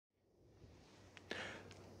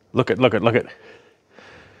Look it, look it, look it.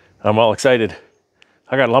 I'm all excited.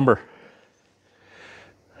 I got lumber.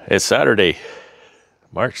 It's Saturday,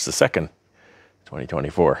 March the 2nd,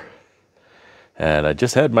 2024. And I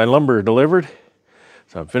just had my lumber delivered.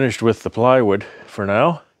 So I'm finished with the plywood for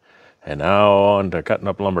now. And now on to cutting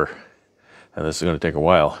up lumber. And this is going to take a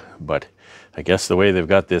while. But I guess the way they've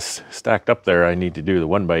got this stacked up there, I need to do the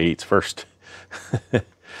 1x8s first.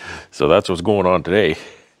 So that's what's going on today.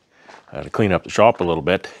 I had to clean up the shop a little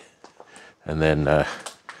bit. And then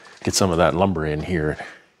get some of that lumber in here and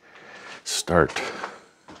start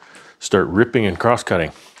ripping and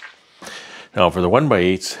cross-cutting. Now for the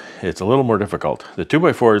 1x8s, it's a little more difficult. The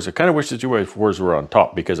 2x4s, I kind of wish the 2x4s were on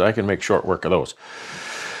top because I can make short work of those.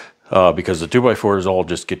 Because the 2x4s all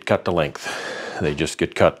just get cut to length. They just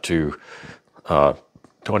get cut to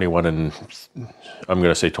 21 and, I'm going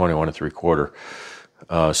to say 21 and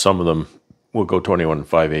 3/4. Some of them will go 21 and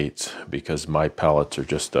 5/8 because my pallets are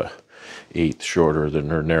just a eighth shorter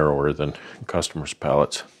than or narrower than customers'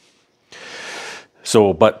 pallets.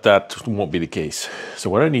 So, but that won't be the case. So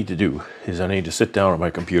what I need to do is I need to sit down at my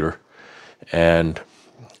computer and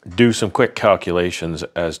do some quick calculations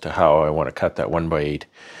as to how I want to cut that 1x8,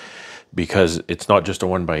 because it's not just a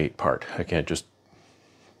 1x8 part. I can't just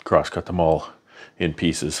cross cut them all in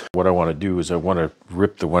pieces. What I want to do is I want to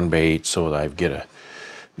rip the 1x8 so that I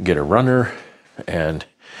get a runner, and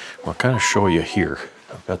I'll kind of show you here.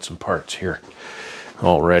 I've got some parts here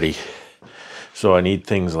already. So I need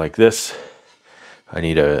things like this. I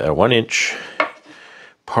need a 1-inch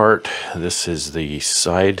part. This is the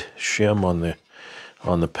side shim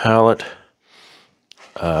on the pallet.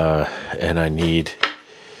 And I need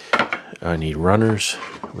runners,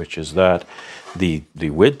 which is that. The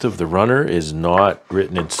width of the runner is not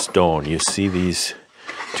written in stone. You see these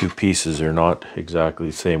two pieces are not exactly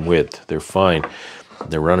the same width. They're fine.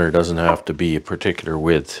 The runner doesn't have to be a particular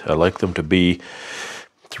width. I like them to be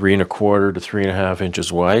 3 1/4 to 3.5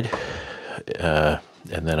 inches wide. And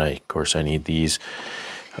then of course I need these.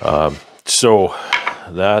 So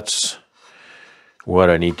that's what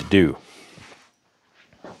I need to do.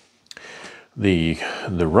 The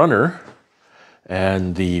runner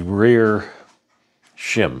and the rear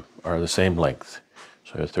shim are the same length.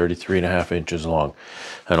 So they're 33.5 inches long.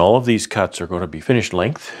 And all of these cuts are going to be finished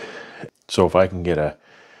length. So if I can get a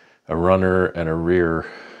runner and a rear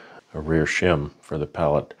shim for the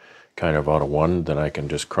pallet kind of out of one, then I can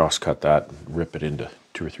just cross cut that and rip it into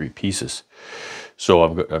 2 or 3 pieces. So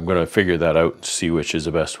I'm going to figure that out and see which is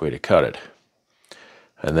the best way to cut it.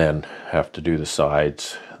 And then have to do the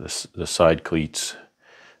sides, the side cleats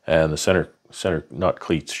and the center, not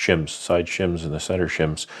cleats, shims, side shims and the center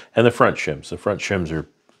shims and the front shims. The front shims are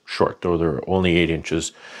short though, they're only 8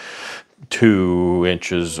 inches. 2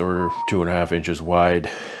 inches or 2.5 inches wide.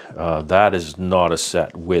 That is not a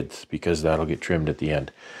set width because that'll get trimmed at the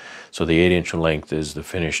end. So the 8-inch length is the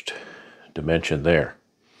finished dimension there.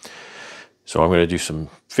 So I'm going to do some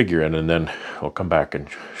figuring and then I'll come back and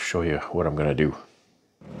show you what I'm going to do.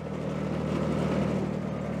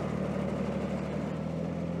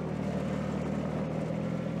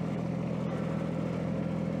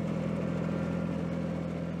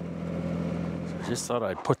 Just thought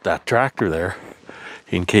I'd put that tractor there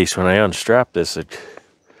in case when I unstrap this it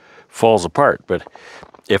falls apart, but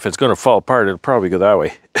if it's going to fall apart it'll probably go that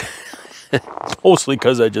way. Mostly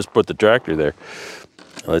because I just put the tractor there.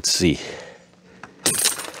 Let's see.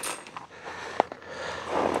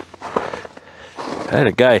 I had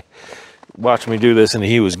a guy watch me do this and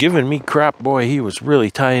he was giving me crap. Boy, he was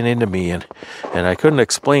really tying into me and I couldn't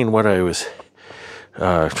explain what I was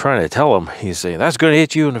trying to tell him. He's saying, that's going to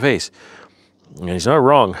hit you in the face. And he's not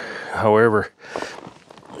wrong. However,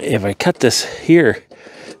 if I cut this here,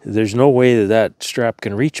 there's no way that strap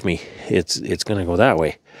can reach me. It's going to go that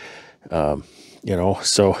way. You know,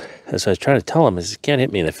 so as I was trying to tell him, is it can't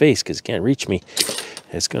hit me in the face because it can't reach me.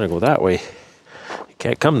 It's going to go that way. It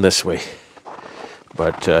can't come this way.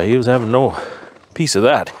 But he was having no piece of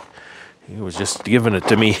that. He was just giving it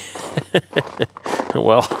to me.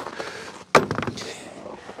 Well,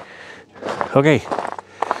 okay.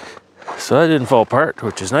 So that didn't fall apart,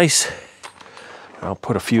 which is nice. I'll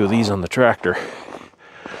put a few of these on the tractor.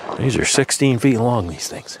 These are 16 feet long, these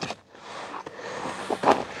things.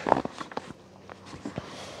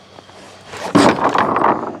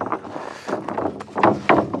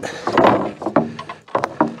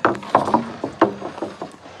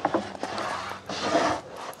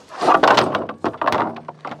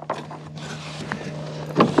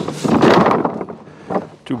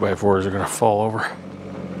 Two by fours are going to fall over.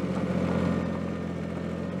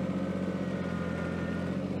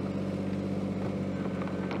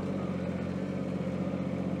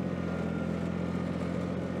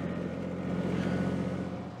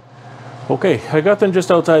 Okay, I got them just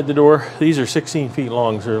outside the door. These are 16 feet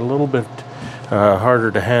long, so they're a little bit harder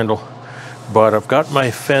to handle. But I've got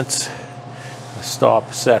my fence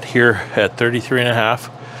stop set here at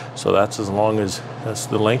 33.5. So that's as long as, that's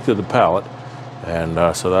the length of the pallet.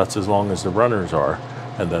 And so that's as long as the runners are.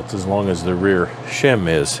 And that's as long as the rear shim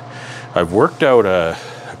is. I've worked out a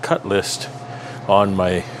cut list on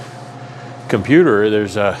my computer.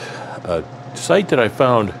 There's a site that I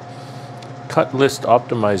found,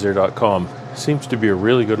 cutlistoptimizer.com. Seems to be a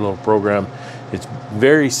really good little program. It's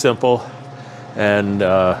very simple, and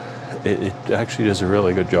it actually does a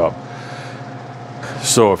really good job.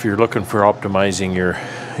 So if you're looking for optimizing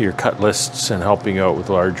your cut lists and helping out with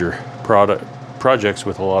larger projects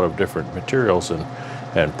with a lot of different materials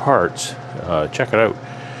and parts, check it out.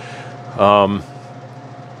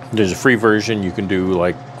 There's a free version. You can do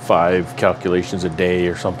like 5 calculations a day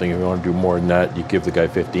or something. If you want to do more than that, you give the guy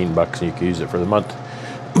 $15 and you can use it for the month.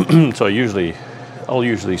 So I'll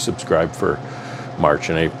usually subscribe for March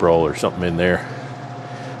and April or something in there.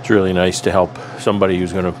 It's really nice to help somebody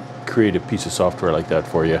who's going to create a piece of software like that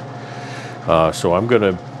for you. So I'm going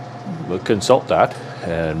to consult that,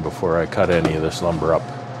 and before I cut any of this lumber up,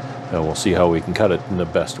 and we'll see how we can cut it in the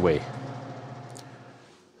best way.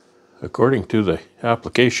 According to the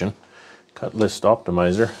application, Cut List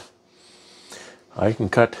Optimizer, I can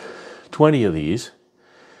cut 20 of these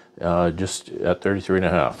just at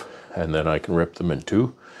 33.5, and then I can rip them in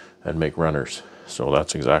 2 and make runners. So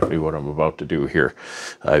that's exactly what I'm about to do here.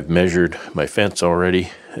 I've measured my fence already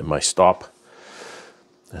and my stop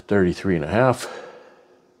at 33.5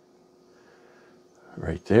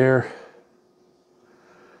 right there.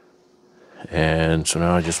 And so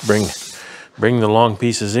now I just bring the long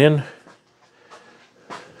pieces in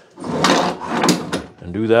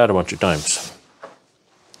and do that a bunch of times.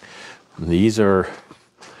 These are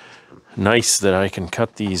nice that I can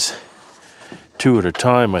cut these 2 at a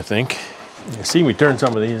time, I think. You see me turn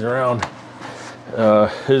some of these around.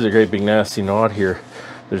 There's a great big nasty knot here.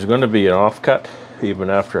 There's going to be an offcut even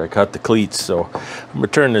after I cut the cleats, so I'm going to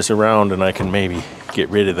turn this around and I can maybe get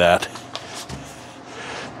rid of that.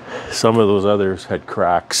 Some of those others had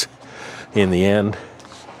cracks in the end.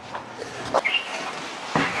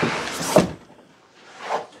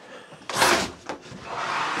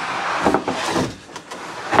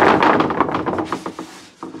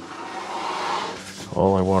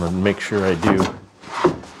 All I want to make sure I do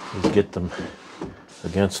is get them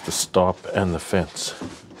against the stop and the fence.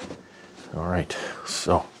 All right,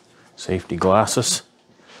 so safety glasses.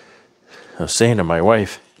 I was saying to my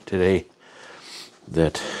wife today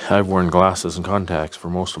that I've worn glasses and contacts for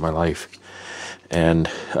most of my life, and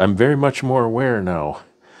I'm very much more aware now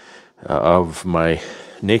of my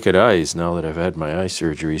naked eyes now that I've had my eye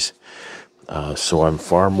surgeries. So I'm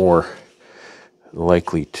far more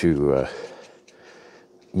likely to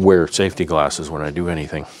wear safety glasses when I do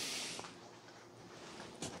anything.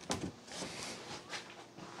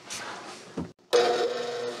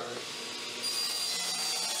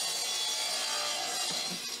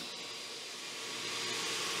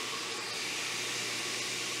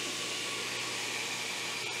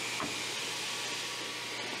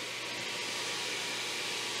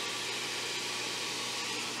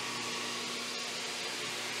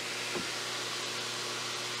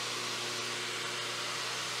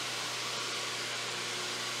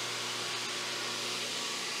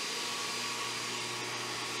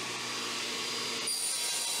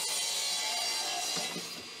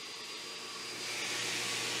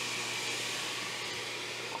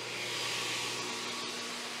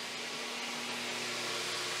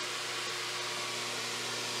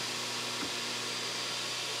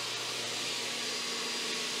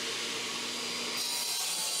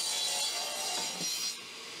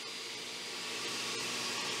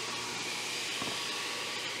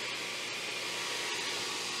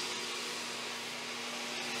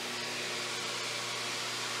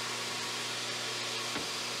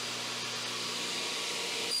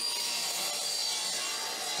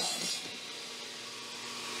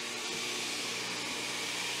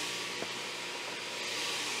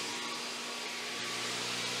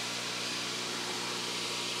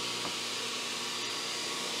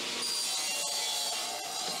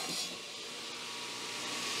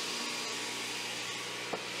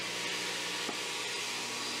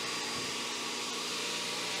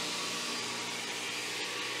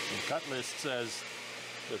 Cut list says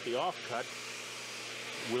that the offcut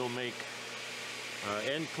will make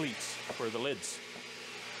end cleats for the lids.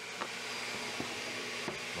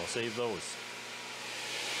 I'll save those.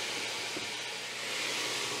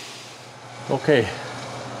 Okay,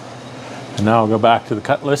 and now I'll go back to the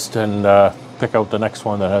cut list and pick out the next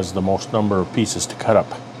one that has the most number of pieces to cut up.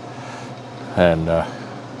 And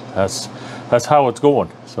that's how it's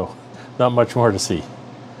going. So not much more to see.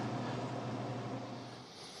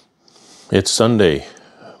 It's Sunday,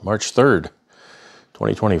 March 3rd,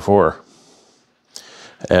 2024.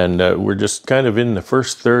 And we're just kind of in the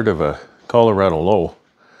first third of a Colorado low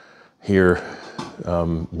here.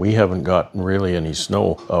 We haven't gotten really any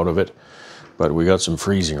snow out of it, but we got some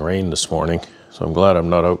freezing rain this morning. So I'm glad I'm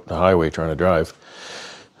not out on the highway trying to drive.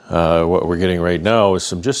 What we're getting right now is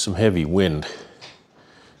just some heavy wind.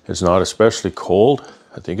 It's not especially cold.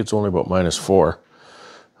 I think it's only about -4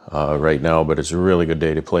 right now, but it's a really good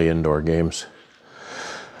day to play indoor games.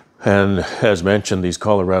 And as mentioned, these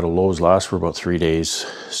Colorado lows last for about 3 days.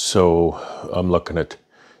 So I'm looking at,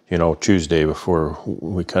 Tuesday before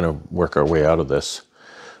we kind of work our way out of this.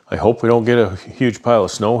 I hope we don't get a huge pile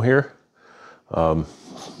of snow here.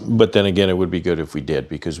 But then again, it would be good if we did,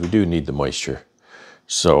 because we do need the moisture.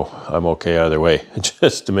 So I'm okay either way. It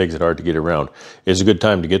just makes it hard to get around. It's a good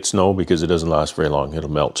time to get snow because it doesn't last very long. It'll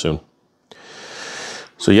melt soon.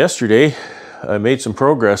 So yesterday, I made some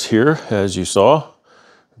progress here, as you saw.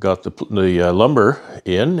 Got the lumber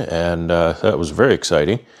in, and that was very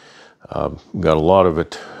exciting. Got a lot of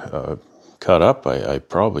it cut up. I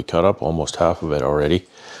probably cut up almost half of it already.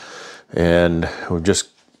 And we've just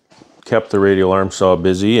kept the radial arm saw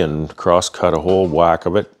busy and cross-cut a whole whack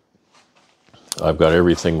of it. I've got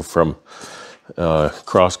everything from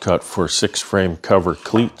cross-cut for 6-frame cover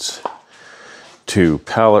cleats to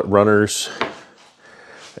pallet runners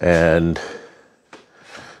and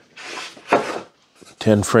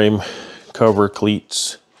 10-frame cover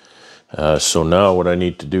cleats. So now what I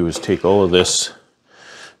need to do is take all of this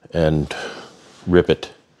and rip it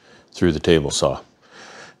through the table saw.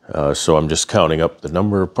 So I'm just counting up the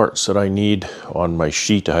number of parts that I need on my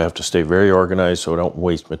sheet. I have to stay very organized so I don't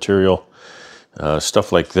waste material.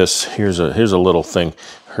 Stuff like this. Here's a little thing.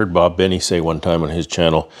 I heard Bob Benny say one time on his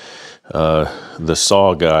channel, the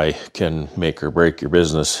saw guy can make or break your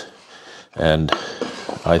business. And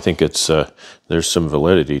I think there's some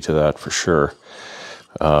validity to that for sure.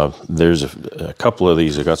 There's a couple of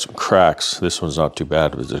these that got some cracks. This one's not too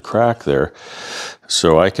bad, but there's a crack there.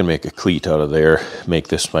 So I can make a cleat out of there, make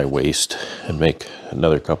this my waist, and make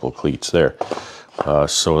another couple of cleats there.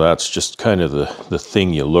 So that's just kind of the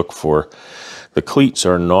thing you look for. The cleats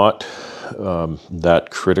are not that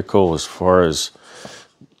critical as far as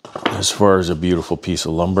a beautiful piece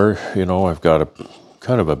of lumber. I've got a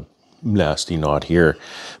kind of a nasty knot here,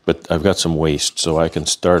 but I've got some waist, so I can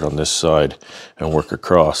start on this side and work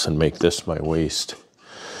across and make this my waist.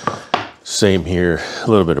 Same here, a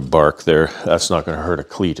little bit of bark there. That's not going to hurt a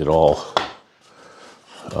cleat at all,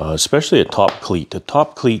 especially a top cleat. A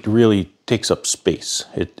top cleat really takes up space.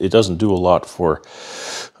 It doesn't do a lot for,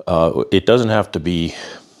 it doesn't have to be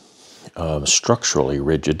structurally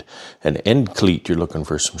rigid. An end cleat, you're looking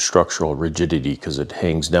for some structural rigidity because it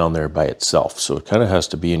hangs down there by itself. So it kind of has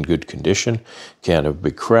to be in good condition. Can't have a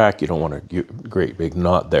big crack. You don't want a great big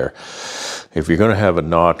knot there. If you're going to have a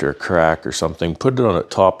knot or a crack or something, put it on a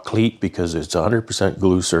top cleat, because it's 100%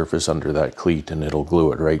 glue surface under that cleat, and it'll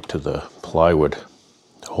glue it right to the plywood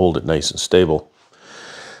to hold it nice and stable.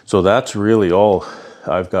 So that's really all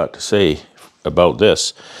I've got to say about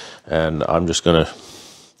this. And I'm just going to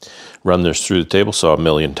run this through the table saw a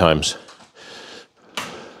million times,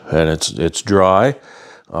 and it's dry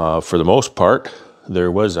for the most part. There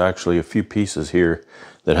was actually a few pieces here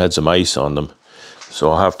that had some ice on them, so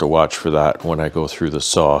I'll have to watch for that when I go through the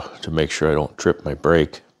saw to make sure I don't trip my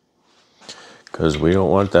brake, because we don't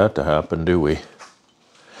want that to happen, do we?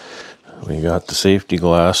 We got the safety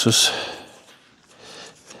glasses.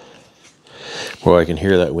 Boy, I can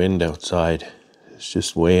hear that wind outside. It's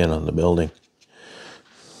just weighing on the building.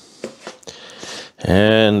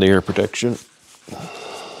 And the air protection,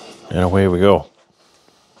 and away we go.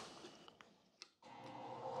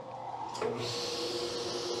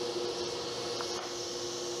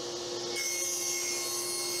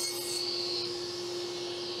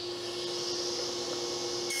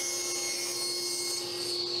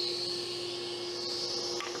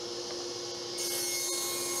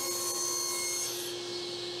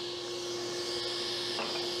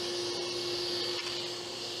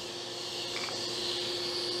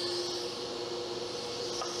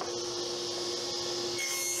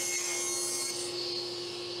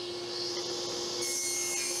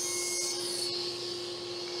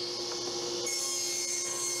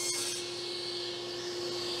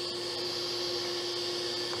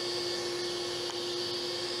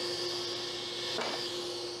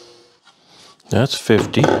 That's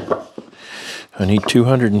 50. I need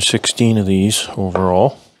 216 of these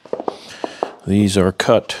overall. These are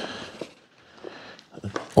cut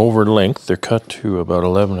over length. They're cut to about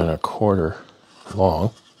 11 1/4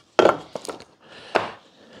 long,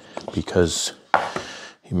 because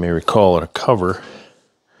you may recall at a cover,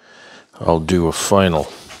 I'll do a final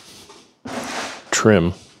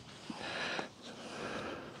trim.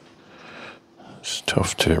 It's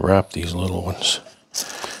tough to wrap these little ones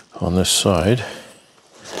on this side.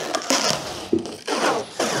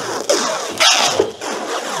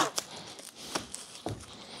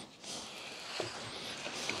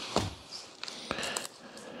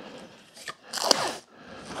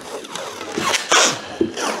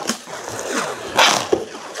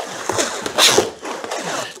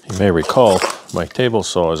 You may recall my table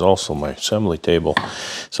saw is also my assembly table,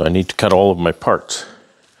 so I need to cut all of my parts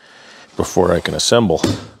before I can assemble,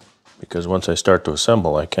 because once I start to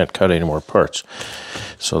assemble I can't cut any more parts.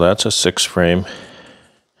 So that's a six frame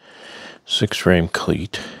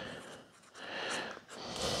cleat,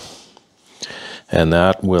 and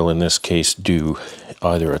that will in this case do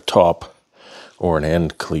either a top or an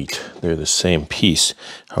end cleat. They're the same piece.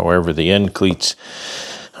 However, the end cleats,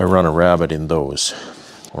 I run a rabbit in those.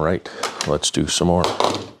 All right, let's do some more.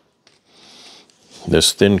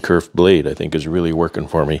 This thin kerf blade I think is really working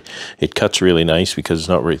for me. It cuts really nice because it's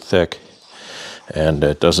not very thick, and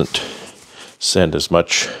it doesn't send as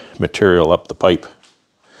much material up the pipe.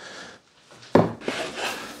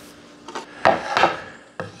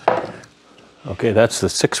 Okay, that's the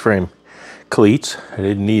 6-frame cleats. I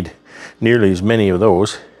didn't need nearly as many of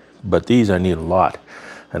those, but these I need a lot.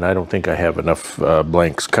 And I don't think I have enough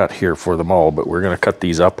blanks cut here for them all, but we're going to cut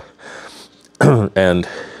these up. And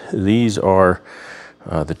these are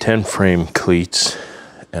the 10-frame cleats,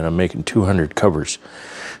 and I'm making 200 covers.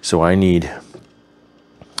 So I need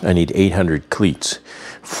 800 cleats.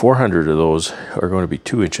 400 of those are going to be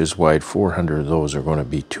 2 inches wide. 400 of those are going to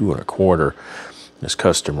be 2 1/4. This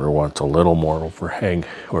customer wants a little more overhang,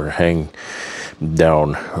 or hang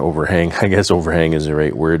down, overhang. I guess overhang is the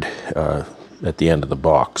right word. At the end of the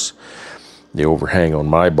box. The overhang on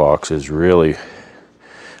my box is really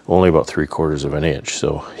only about 3/4 of an inch,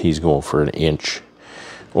 so he's going for an inch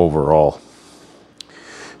overall.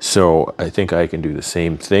 So I think I can do the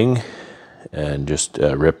same thing and just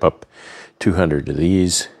rip up 200 of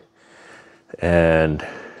these, and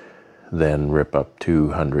then rip up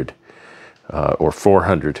 200 or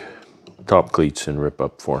 400 top cleats, and rip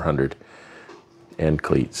up 400 end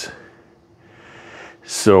cleats.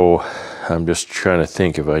 So I'm just trying to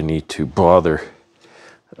think if I need to bother.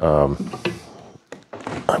 I'm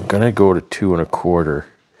gonna go to 2 1/4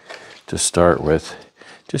 to start with.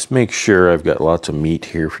 Just make sure I've got lots of meat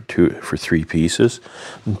here for 3 pieces.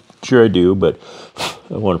 I'm sure I do, but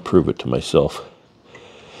I want to prove it to myself.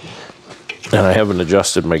 And I haven't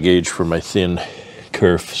adjusted my gauge for my thin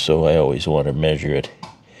kerf, so I always want to measure it.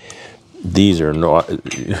 These are not,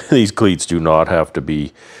 these cleats do not have to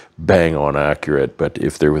be bang on accurate, but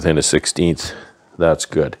if they're within a 1/16, that's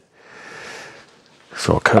good.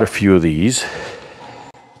 So I'll cut a few of these.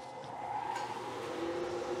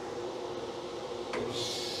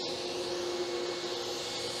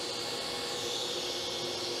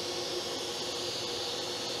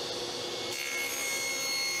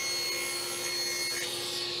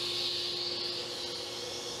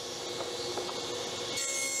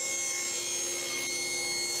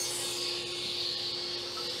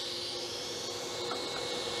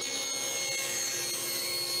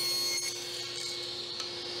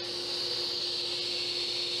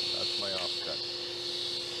 My offcut.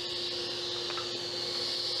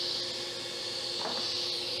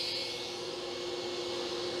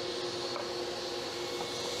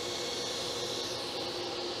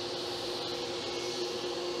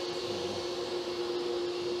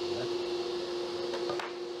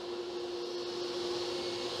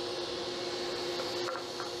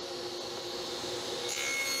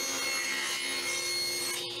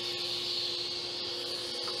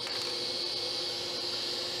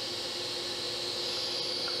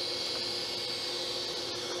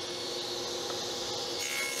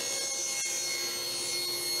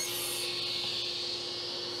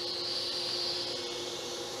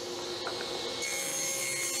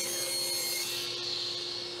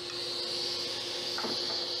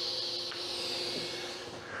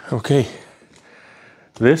 Okay,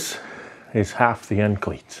 this is half the end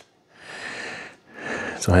cleats.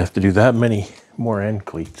 So I have to do that many more end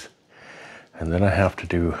cleats, and then I have to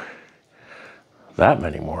do that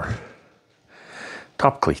many more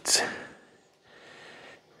top cleats.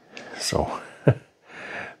 So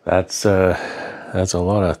that's a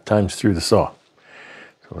lot of times through the saw.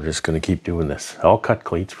 So we're just going to keep doing this. I'll cut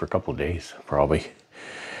cleats for a couple of days probably,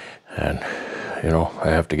 and you know, I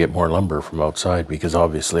have to get more lumber from outside because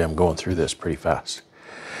obviously I'm going through this pretty fast.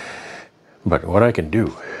 But what I can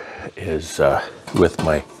do is with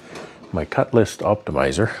my cut list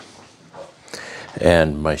optimizer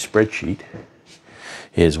and my spreadsheet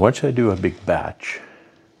is once I do a big batch,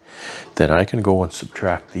 then I can go and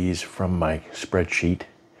subtract these from my spreadsheet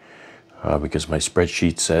because my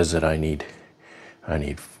spreadsheet says that I need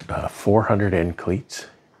 400 end cleats,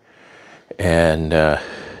 and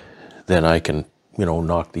then I can, you know,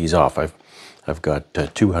 knock these off. I've got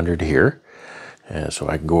 200 here, and so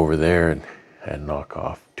I can go over there and knock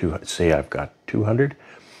off say I've got 200.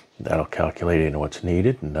 That'll calculate in what's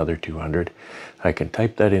needed. Another 200. I can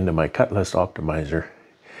type that into my cut list optimizer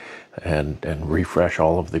and refresh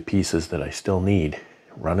all of the pieces that I still need.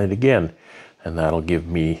 Run it again, and that'll give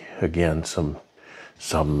me again some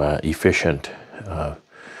efficient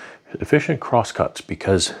crosscuts,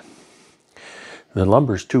 because the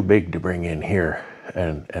lumber's too big to bring in here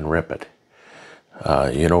and rip it.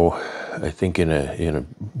 You know, I think in a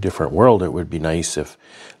different world it would be nice if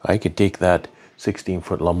I could take that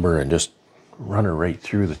 16-foot lumber and just run it right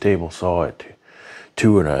through the table saw at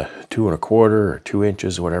 2 1/4 or 2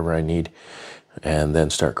 inches, whatever I need, and then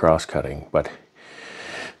start cross cutting. But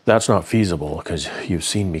that's not feasible because you've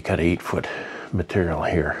seen me cut 8-foot material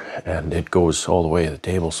here, and it goes all the way to the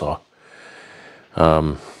table saw.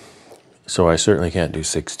 So I certainly can't do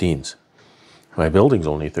 16s. My building's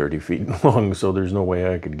only 30 feet long, so there's no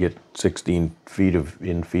way I could get 16 feet of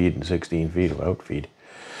in feed and 16 feet of out feed.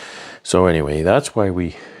 So anyway, that's why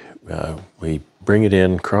we bring it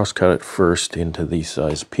in, cross cut it first into these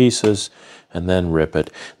size pieces, and then rip it.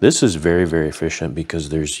 This is very, very efficient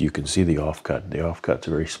because you can see the offcut. The offcut's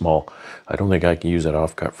very small. I don't think I can use that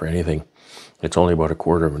offcut for anything. It's only about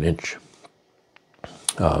 1/4 of an inch.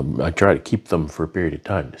 I try to keep them for a period of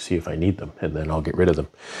time to see if I need them, and then I'll get rid of them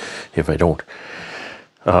if I don't.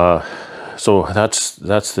 So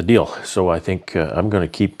that's the deal. So I think I'm going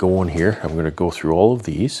to keep going here. I'm going to go through all of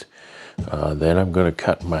these. Then I'm going to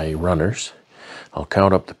cut my runners. I'll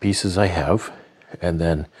count up the pieces I have, and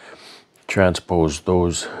then transpose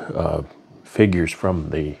those figures from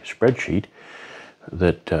the spreadsheet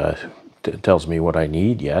that tells me what I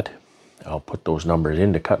need yet. I'll put those numbers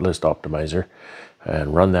into Cut List Optimizer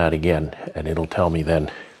and run that again, and it'll tell me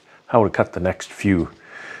then how to cut the next few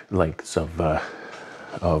lengths of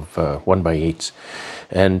 1x8s.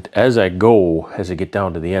 And as I get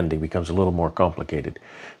down to the end, it becomes a little more complicated,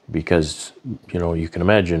 because you know, you can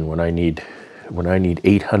imagine when I need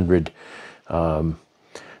 800,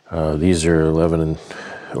 these are 11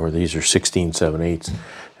 or these are 16 7/8.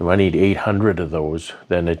 If I need 800 of those,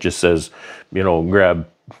 then it just says, you know, grab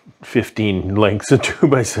 15 lengths of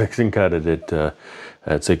 2x6 and cut it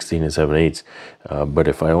at 16 7/8. But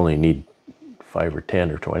if I only need 5 or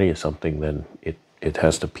 10 or 20 or something, then it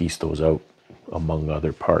has to piece those out among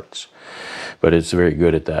other parts. But it's very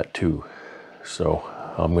good at that too. So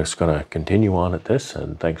I'm just going to continue on at this,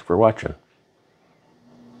 and thanks for watching.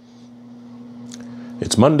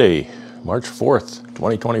 It's Monday, March 4th,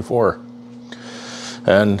 2024,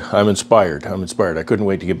 and I'm inspired. I couldn't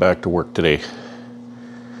wait to get back to work today.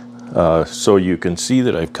 So you can see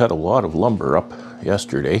that I've cut a lot of lumber up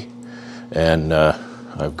yesterday, and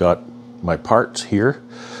I've got my parts here.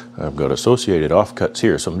 I've got associated offcuts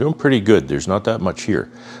here, so I'm doing pretty good. There's not that much here.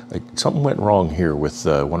 Something went wrong here with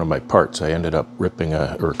one of my parts. I ended up ripping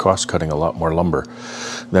or cross-cutting a lot more lumber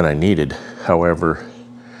than I needed. However,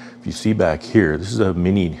 if you see back here, this is a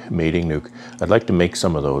mini mating nuke. I'd like to make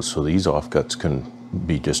some of those so these offcuts can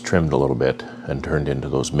be just trimmed a little bit and turned into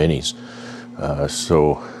those minis.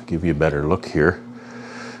 So give you a better look here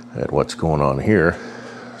at what's going on here.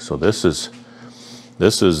 So this is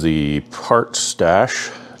the part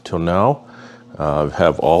stash till now. I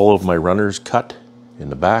have all of my runners cut in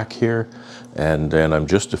the back here, and then I'm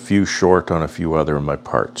just a few short on a few other of my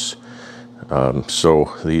parts.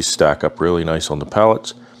 So these stack up really nice on the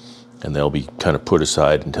pallets, and they'll be kind of put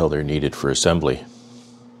aside until they're needed for assembly.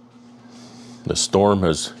 The storm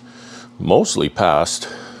has mostly passed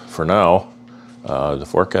for now. The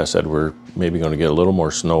forecast said we're maybe going to get a little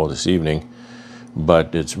more snow this evening,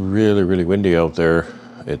 but it's really, really windy out there.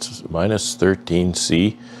 It's minus 13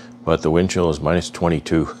 C, but the wind chill is minus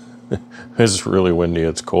 22. It's really windy,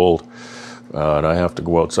 it's cold, and I have to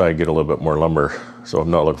go outside and get a little bit more lumber, so I'm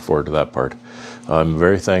not looking forward to that part. I'm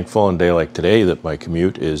very thankful on a day like today that my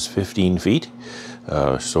commute is 15 feet.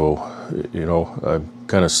 So, you know, I'm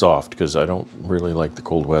kind of soft because I don't really like the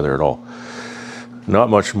cold weather at all. Not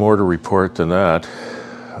much more to report than that.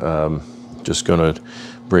 Just gonna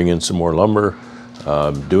bring in some more lumber.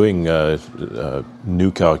 Doing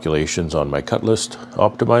new calculations on my cut list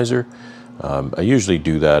optimizer. I usually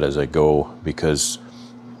do that as I go because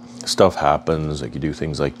stuff happens, like you do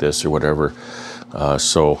things like this or whatever.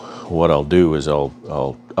 So what I'll do is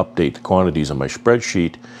I'll update the quantities on my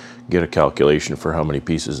spreadsheet, get a calculation for how many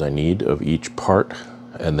pieces I need of each part,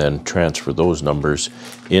 and then transfer those numbers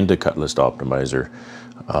into Cut List Optimizer,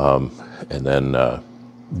 and then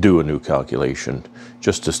do a new calculation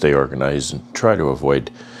just to stay organized and try to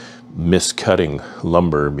avoid miscutting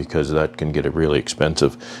lumber, because that can get really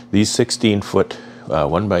expensive. These 16-foot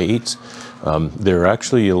 1x8s, they're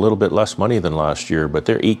actually a little bit less money than last year, but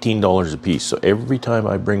they're $18 a piece. So every time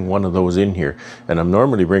I bring one of those in here, and I'm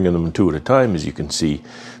normally bringing them 2 at a time, as you can see.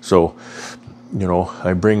 So, you know,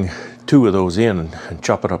 I bring 2 of those in and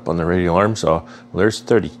chop it up on the radial arm saw. Well, there's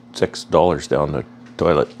 $36 down the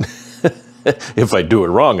toilet. If I do it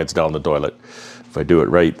wrong, it's down the toilet. If I do it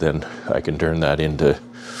right, then I can turn that into,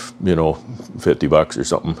 you know, 50 bucks or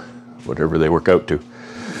something, whatever they work out to.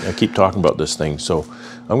 I keep talking about this thing, so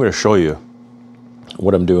I'm going to show you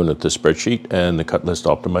what I'm doing with the spreadsheet and the Cut List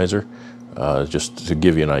Optimizer, just to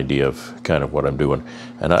give you an idea of kind of what I'm doing.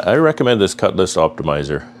 And I recommend this Cut List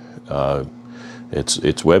Optimizer.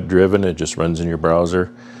 It's web driven, it just runs in your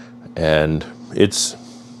browser, and it's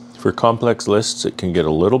for complex lists. It can get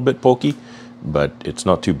a little bit pokey, but it's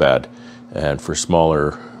not too bad. And for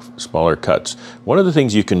smaller cuts, one of the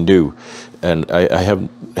things you can do, and I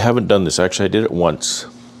haven't done this, actually I did it once.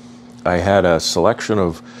 I had a selection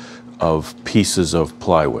of pieces of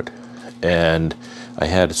plywood, and I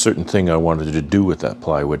had a certain thing I wanted to do with that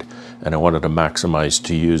plywood, and I wanted to maximize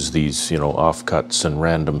to use these, you know, offcuts and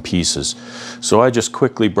random pieces. So I just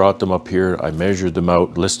quickly brought them up here, I measured them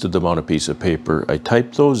out, listed them on a piece of paper, I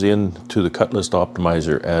typed those into the Cut List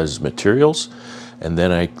Optimizer as materials, and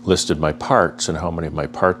then I listed my parts and how many of my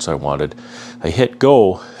parts I wanted. I hit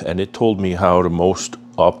go, and it told me how to most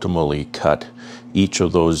optimally cut each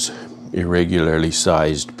of those irregularly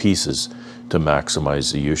sized pieces to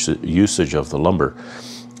maximize the usage of the lumber.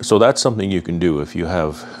 So that's something you can do if you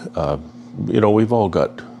have, you know, we've all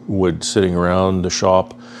got wood sitting around the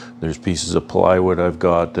shop. There's pieces of plywood I've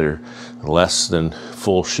got that are less than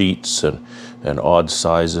full sheets and odd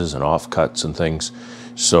sizes and offcuts and things.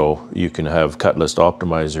 So you can have Cut List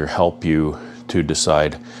Optimizer help you to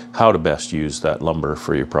decide how to best use that lumber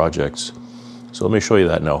for your projects. So let me show you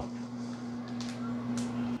that now.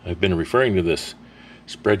 I've been referring to this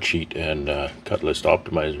spreadsheet and Cut List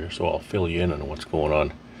Optimizer, so I'll fill you in on what's going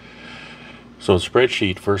on. So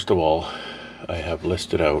spreadsheet, first of all, I have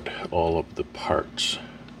listed out all of the parts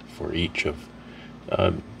for each of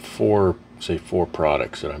four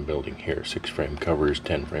products that I'm building here: 6 frame covers,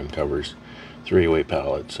 10 frame covers, 3-way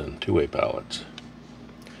pallets, and 2-way pallets.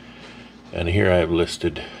 And here I have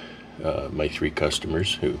listed my 3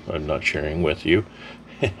 customers who I'm not sharing with you.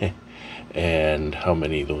 And how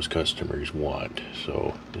many those customers want.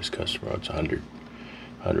 So this customer wants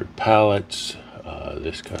 100 pallets,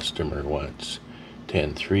 this customer wants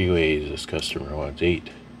 10 3-ways, this customer wants 8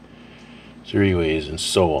 3-ways, and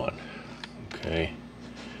so on. Okay,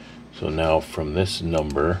 so now from this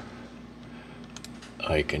number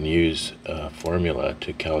I can use a formula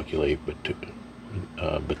to calculate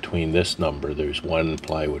between this number. There's 1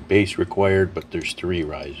 plywood base required, but there's 3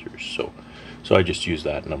 risers, so I just use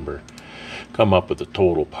that number, come up with a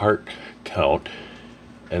total part count,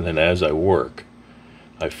 and then as I work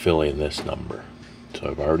I fill in this number. So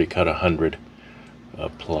I've already cut 100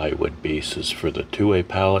 plywood bases for the 2-way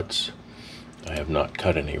pallets. I have not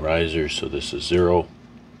cut any risers, so this is 0.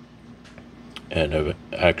 And I've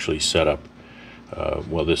actually set up,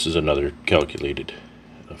 well, this is another calculated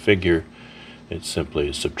figure. It's simply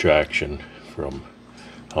a subtraction from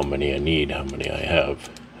how many I need, how many I have,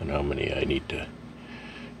 and how many I need to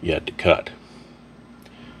yet to cut.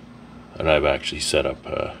 And I've actually set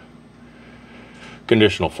up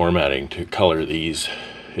conditional formatting to color these.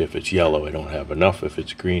 If it's yellow, I don't have enough. If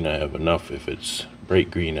it's green, I have enough. If it's bright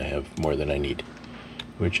green, I have more than I need,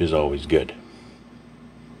 which is always good.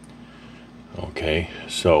 Okay,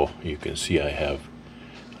 so you can see I have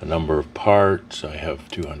a number of parts. I have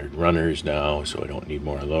 200 runners now, so I don't need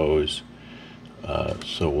more of those.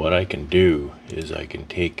 So what I can do is I can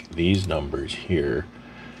take these numbers here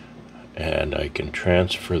and I can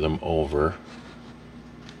transfer them over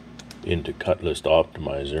into Cut List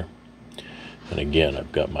Optimizer. And again,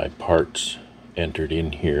 I've got my parts entered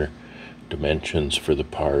in here, dimensions for the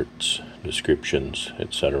parts, descriptions,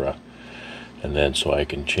 etc. And then so I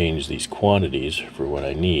can change these quantities for what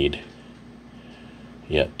I need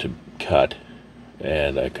yet to cut,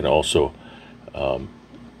 and I can also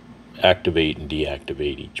activate and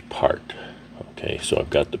deactivate each part. Okay, so I've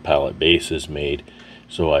got the pallet bases made,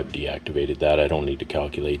 So I've deactivated that. I don't need to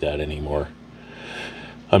calculate that anymore.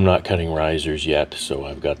 I'm not cutting risers yet, so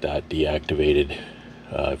I've got that deactivated.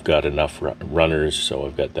 I've got enough runners, so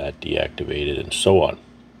I've got that deactivated, and so on.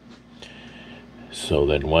 So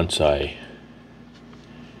then once I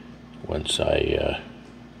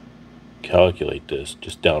calculate this,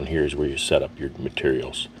 just down here is where you set up your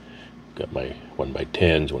materials. Got my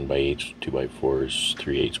 1x10s, 1x8s, 2x4s,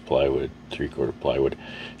 3/8 plywood, 3/4 plywood,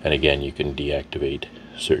 and again you can deactivate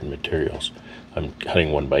certain materials. I'm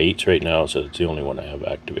cutting 1x8s right now, so it's the only one I have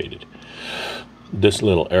activated. This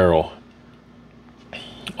little arrow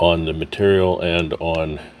on the material and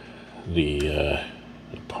on the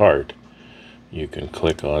part, you can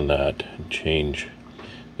click on that and change.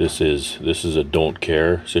 This is a don't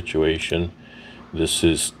care situation.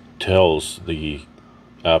 This tells the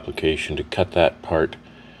application to cut that part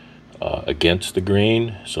against the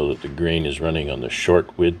grain, so that the grain is running on the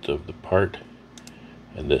short width of the part,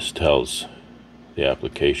 and this tells the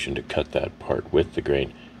application to cut that part with the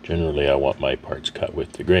grain. Generally I want my parts cut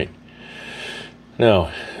with the grain.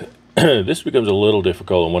 Now this becomes a little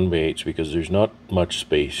difficult on 1x8s because there's not much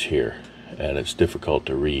space here and it's difficult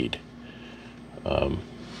to read.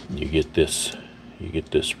 You get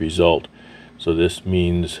this result. So this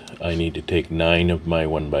means I need to take 9 of my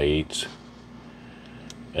 1x8s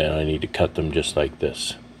and I need to cut them just like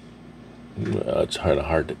this. It's kind of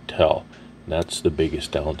hard to tell. That's the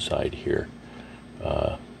biggest downside here.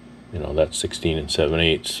 You know, that's 16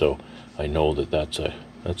 7/8, so I know that that's a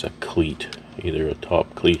cleat, either a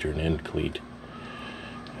top cleat or an end cleat.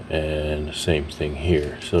 And the same thing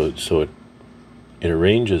here. So it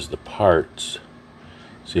arranges the parts.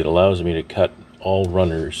 See, it allows me to cut all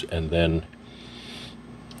runners and then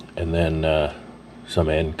some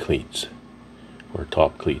end cleats, or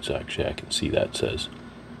top cleats actually. I can see that says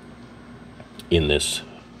in this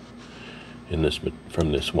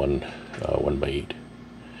from this one 1x8.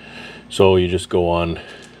 So you just go on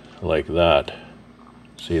like that.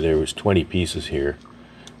 See, there was 20 pieces here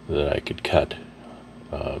that I could cut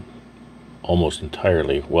almost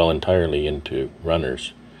entirely, entirely into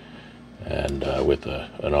runners, and with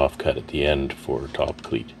an offcut at the end for top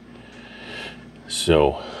cleat.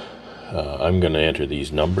 So I'm going to enter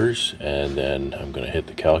these numbers, and then I'm going to hit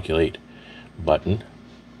the calculate button.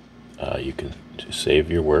 You can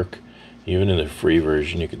save your work. Even in the free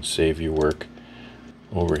version you can save your work.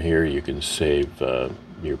 Over here you can save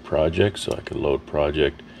your project, so I can load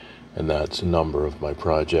project, and that's a number of my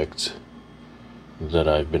projects that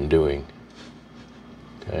I've been doing.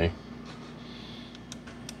 Okay,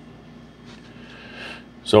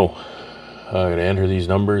 so I'm going to enter these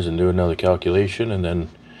numbers and do another calculation, and then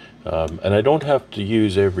and I don't have to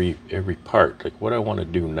use every part. Like what I want to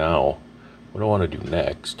do now, what I want to do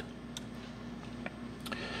next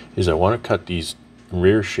is I want to cut these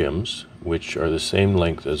rear shims, which are the same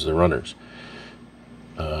length as the runners.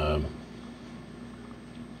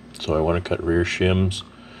 So I want to cut rear shims.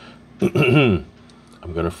 I'm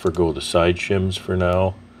going to forgo the side shims for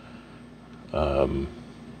now. I've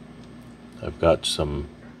got some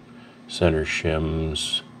center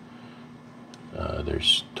shims.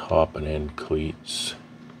 There's top and end cleats.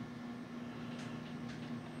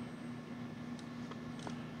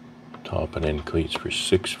 Top and end cleats for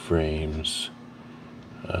 6 frames.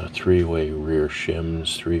 3-way rear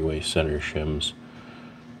shims, 3-way center shims.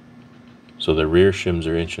 So the rear shims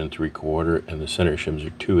are 1 3/4 inch and the center shims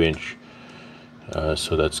are 2 inch.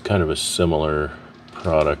 So that's kind of a similar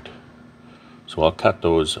product. So I'll cut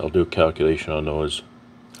those. I'll do a calculation on those.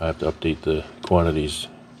 I have to update the quantities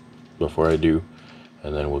before I do,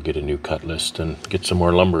 and then we'll get a new cut list and get some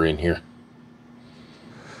more lumber in here.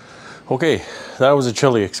 Okay, that was a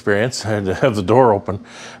chilly experience. I had to have the door open,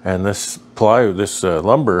 and this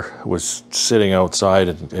lumber was sitting outside,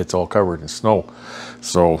 and it's all covered in snow.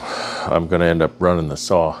 So I'm going to end up running the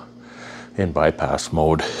saw in bypass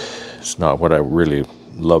mode. It's not what I really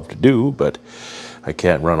love to do, but I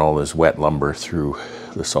can't run all this wet lumber through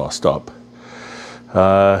the saw stop.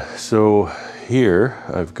 So here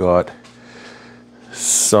I've got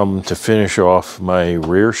some to finish off my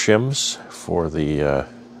rear shims for the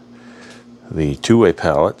 2-way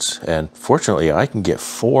pallets, and fortunately I can get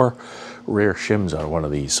 4 rear shims on one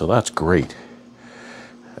of these, so that's great.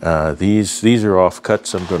 These are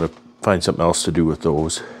offcuts. I'm going to find something else to do with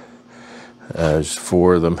those. There's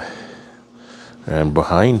 4 of them, and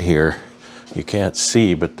behind here you can't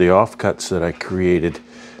see, but the offcuts that I created,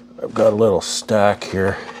 I've got a little stack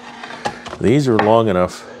here. These are long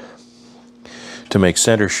enough to make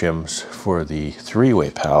center shims for the 3-way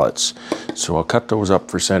pallets, so I'll cut those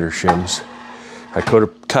up for center shims. I could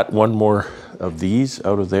have cut one more of these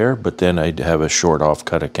out of there, but then I'd have a short off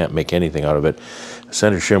cut. I can't make anything out of it. A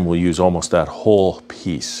center shim will use almost that whole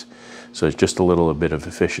piece. So it's just a little bit of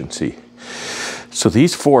efficiency. So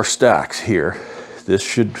these 4 stacks here, this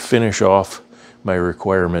should finish off my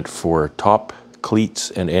requirement for top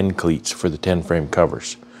cleats and end cleats for the 10 frame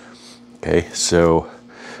covers. Okay, so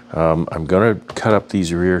I'm gonna cut up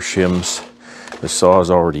these rear shims. The saw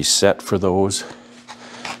is already set for those.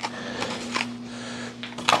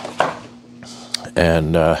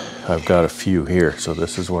 And I've got a few here. So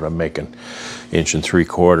this is what I'm making, 1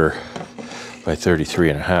 3/4 by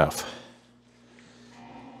 33.5.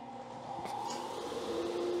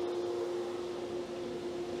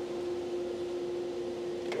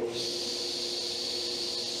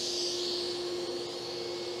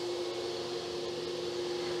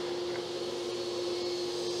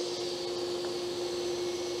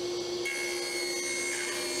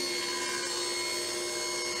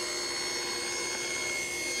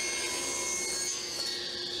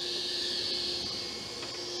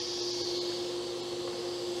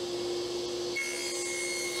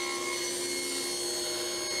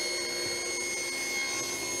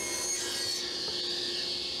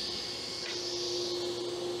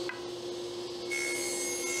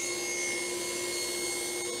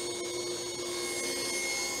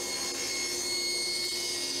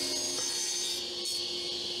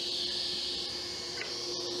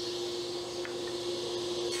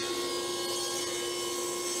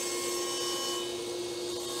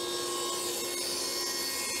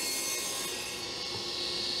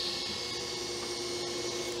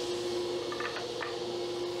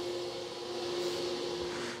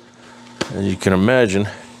 As you can imagine,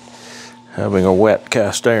 having a wet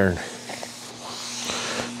cast iron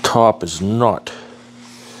top is not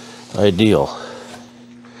ideal.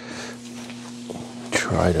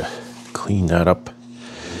 Try to clean that up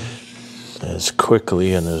as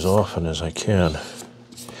quickly and as often as I can.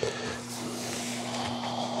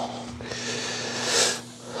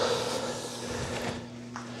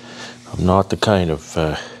 I'm not the kind of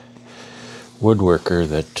woodworker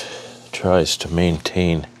that tries to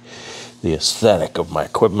maintain the aesthetic of my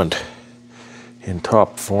equipment in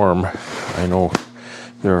top form. I know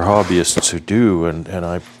there are hobbyists who do, and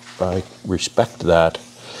I respect that.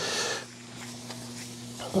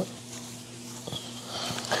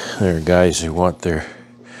 There are guys who want their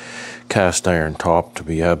cast iron top to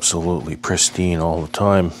be absolutely pristine all the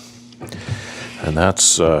time, and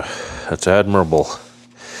that's admirable.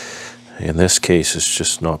 In this case, it's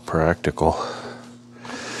just not practical.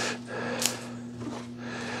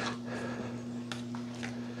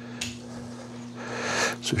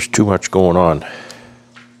 There's too much going on.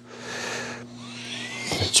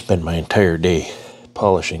 I'd spend my entire day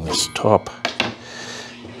polishing this top.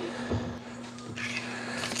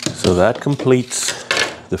 So that completes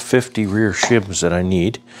the 50 rear shims that I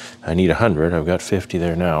need. I need 100. I've got 50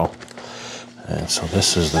 there now. And so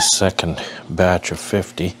this is the second batch of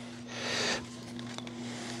 50.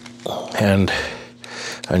 And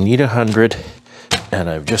I need 100, and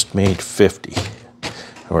I've just made 50.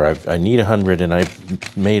 Or I need 100 and I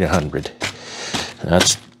made 100. And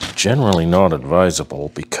that's generally not advisable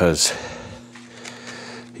because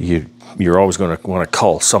you're always going to want to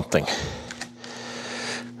cull something.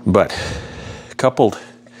 But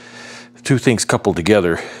two things coupled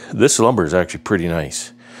together, this lumber is actually pretty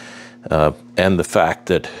nice. And the fact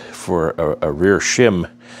that for a rear shim,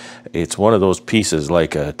 it's one of those pieces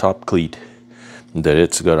like a top cleat that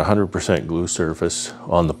it's got 100% glue surface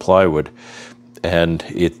on the plywood. And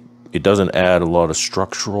it doesn't add a lot of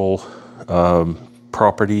structural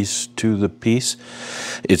properties to the piece.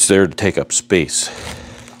 It's there to take up space.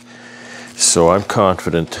 So I'm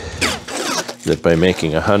confident that by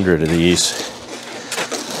making 100 of these,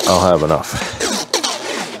 I'll have enough.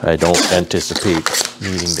 I don't anticipate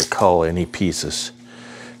needing to cull any pieces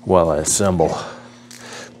while I assemble.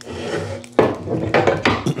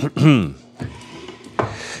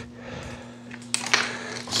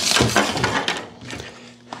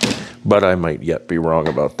 But I might yet be wrong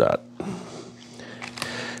about that.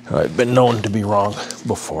 I've been known to be wrong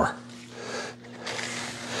before.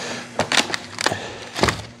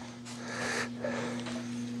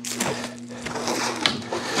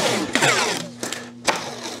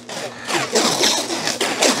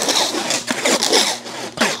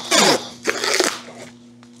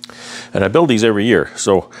 And I build these every year,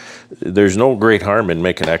 so there's no great harm in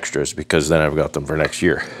making extras because then I've got them for next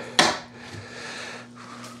year.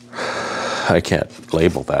 I can't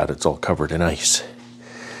label that, it's all covered in ice.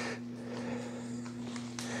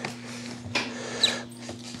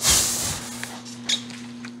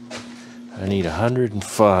 And need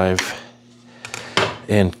 105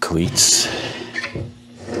 end cleats,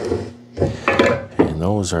 and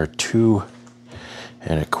those are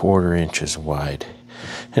 2¼ inches wide.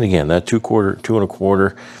 And again, that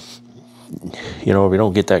 2¼ you know, if we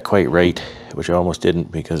don't get that quite right, which I almost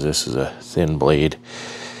didn't because this is a thin blade,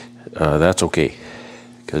 that's okay,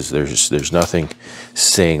 because there's nothing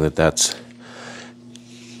saying that that's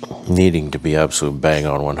needing to be absolute bang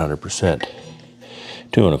on 100%.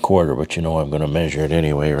 2¼ but you know I'm going to measure it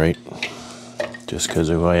anyway, right? Just because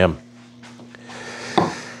of who I am.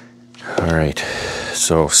 All right,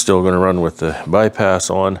 so still going to run with the bypass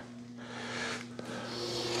on.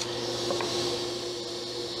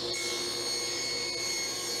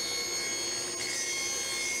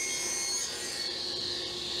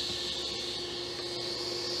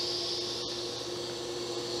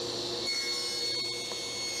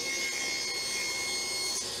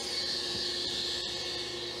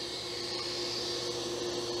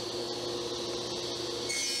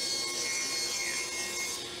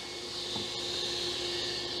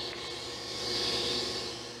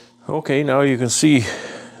 Okay, now you can see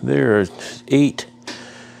there are 8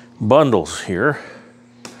 bundles here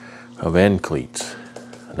of end cleats.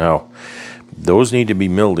 Now, those need to be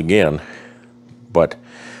milled again, but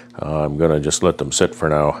I'm gonna just let them sit for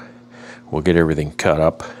now. We'll get everything cut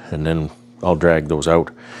up, and then I'll drag those out.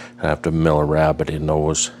 I have to mill a rabbet in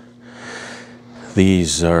those.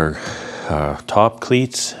 These are top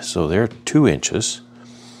cleats, so they're 2 inches,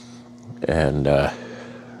 and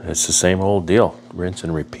it's the same old deal, rinse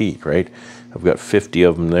and repeat, right? I've got 50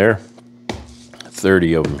 of them there,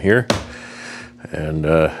 30 of them here, and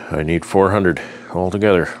I need 400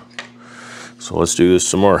 altogether. So let's do this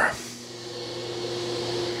some more.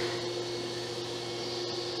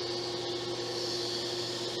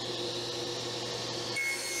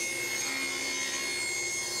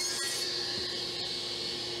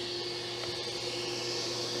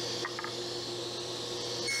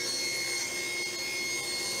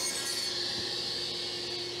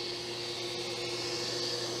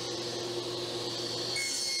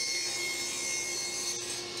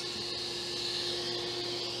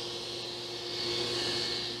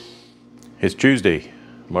 It's Tuesday,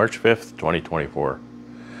 March 5th, 2024.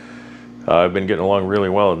 I've been getting along really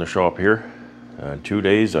well in the shop here. In 2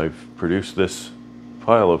 days I've produced this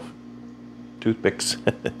pile of toothpicks.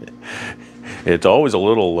 It's always a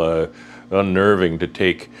little unnerving to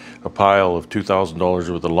take a pile of $2,000 worth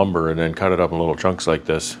of lumber and then cut it up in little chunks like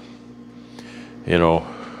this. You know,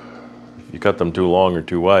 if you cut them too long or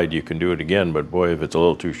too wide, you can do it again, but boy, if it's a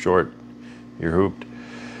little too short, you're hooped.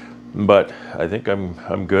 But I think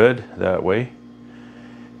I'm good that way.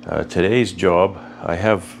 Today's job, I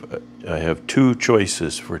have 2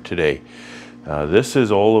 choices for today. This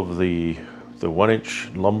is all of the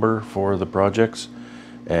 1-inch lumber for the projects,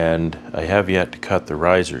 and I have yet to cut the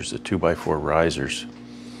risers, the 2x4 risers.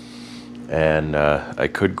 And I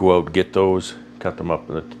could go out and get those, cut them up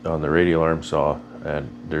on the radial arm saw, and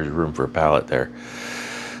there's room for a pallet there.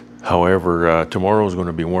 However, tomorrow is going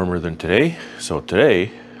to be warmer than today, so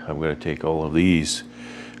today I'm going to take all of these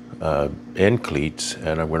end cleats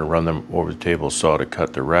and I'm going to run them over the table saw to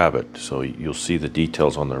cut the rabbet. So you'll see the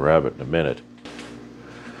details on the rabbet in a minute.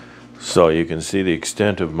 So you can see the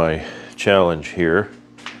extent of my challenge here.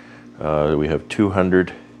 We have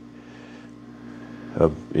 200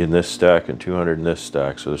 in this stack and 200 in this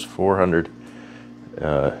stack. So there's 400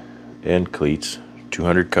 end cleats,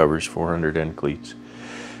 200 covers, 400 end cleats.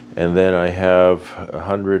 And then I have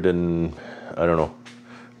 100 and, I don't know,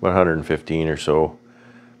 115 or so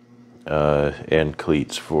end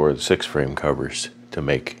cleats for the 6-frame covers to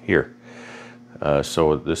make here.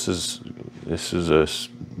 So this is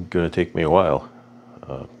going to take me a while.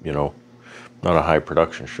 You know, not a high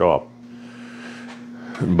production shop.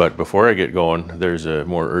 But before I get going, there's a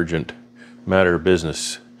more urgent matter of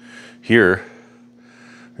business here.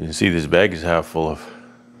 You can see this bag is half full of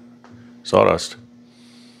sawdust.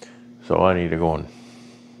 So I need to go and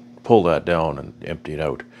pull that down and empty it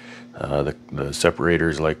out. The separator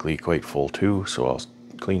is likely quite full too, so I'll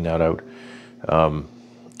clean that out.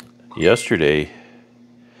 Yesterday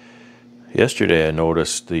I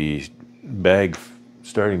noticed the bag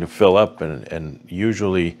starting to fill up, and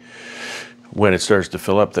usually when it starts to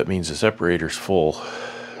fill up, that means the separator's full.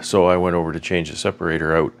 So I went over to change the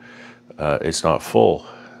separator out. It's not full.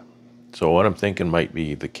 So what I'm thinking might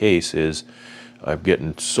be the case is I'm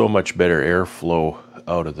getting so much better airflow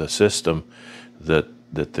out of the system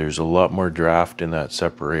that there's a lot more draft in that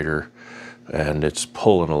separator, and it's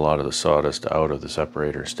pulling a lot of the sawdust out of the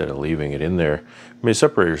separator instead of leaving it in there. I mean, the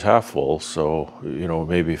separator's half full, so, you know,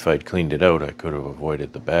 maybe if I'd cleaned it out, I could have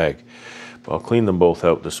avoided the bag. I'll clean them both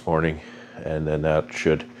out this morning, and then that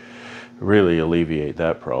should really alleviate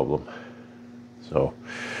that problem. So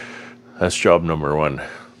that's job number one.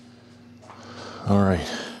 All right,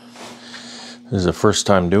 this is the first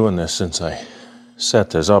time doing this since I set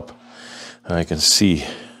this up. I can see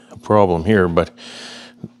a problem here, but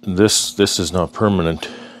this is not permanent.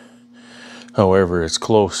 However, it's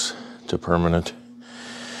close to permanent.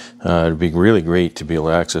 It'd be really great to be able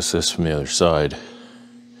to access this from the other side.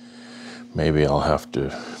 Maybe I'll have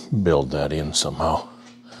to build that in somehow.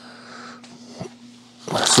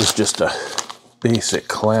 This is just a basic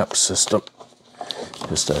clamp system.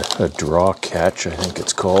 Just a draw catch, I think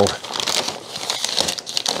it's called.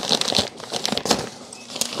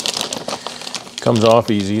 Comes off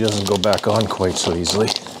easy, doesn't go back on quite so easily.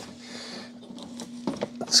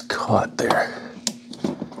 It's caught there.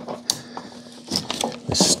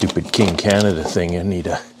 This stupid King Canada thing, I need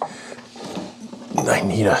a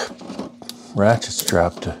ratchet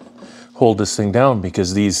strap to hold this thing down,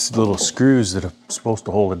 because these little screws that are supposed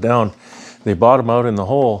to hold it down, they bottom out in the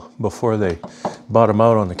hole before they bottom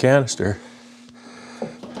out on the canister,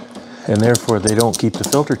 and therefore they don't keep the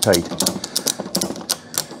filter tight.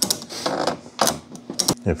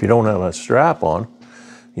 If you don't have a strap on,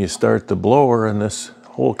 you start the blower and this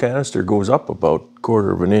whole canister goes up about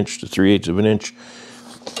 1/4 of an inch to 3/8 of an inch,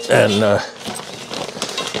 and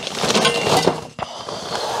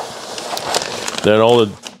then all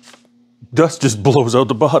the dust just blows out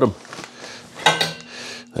the bottom.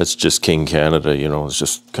 That's just King Canada, you know. It's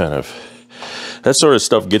just kind of, that sort of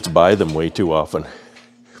stuff gets by them way too often.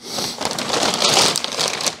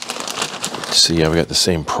 See, I've got the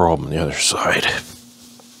same problem on the other side.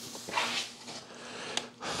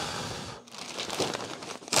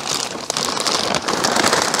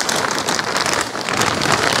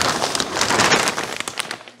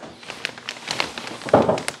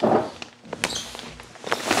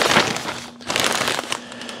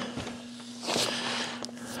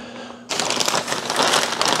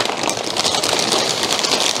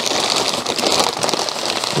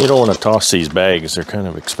 You don't want to toss these bags, they're kind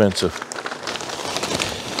of expensive.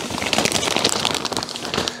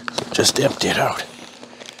 So just empty it out.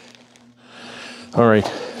 All right,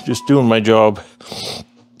 just doing my job.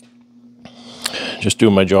 Just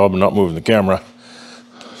doing my job and not moving the camera.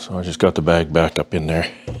 So I just got the bag back up in there.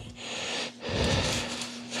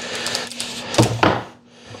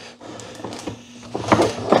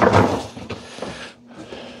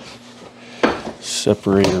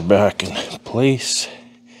 Separator back in place.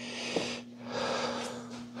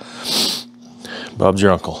 Bob's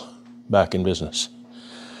your uncle, back in business.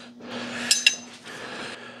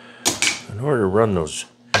 In order to run those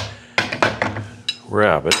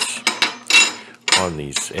rabbets on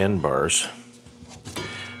these end bars,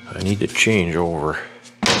 I need to change over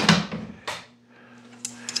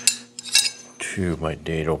to my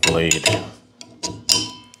dado blade.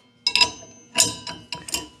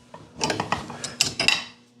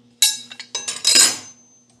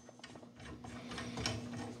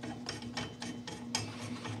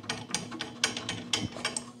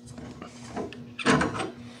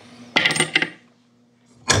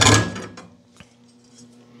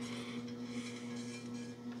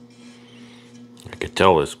 I could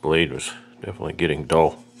tell this blade was definitely getting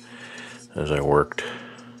dull as I worked.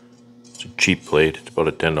 It's a cheap blade, it's about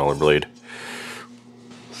a $10 blade.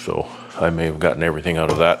 So I may have gotten everything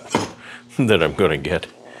out of that that I'm gonna get.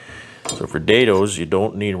 So for dados, you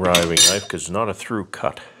don't need a riving knife because it's not a through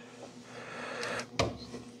cut.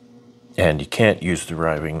 And you can't use the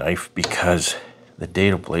riving knife because the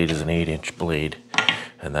dado blade is an 8-inch blade,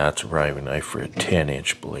 and that's a riving knife for a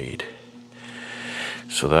 10-inch blade.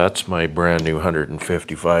 So that's my brand new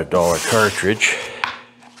 $155 cartridge.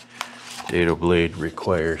 Dado blade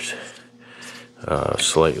requires a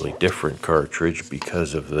slightly different cartridge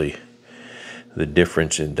because of the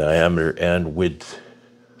difference in diameter and width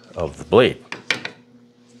of the blade.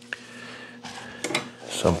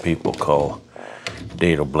 Some people call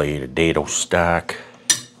dado blade a dado stack.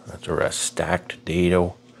 That's a stacked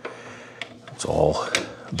dado. It's all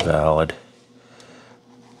valid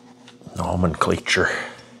nomenclature.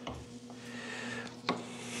 I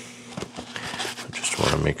just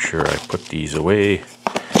want to make sure I put these away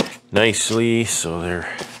nicely so they're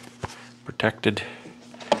protected.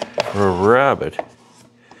 For a rabbit,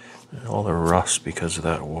 all the rust because of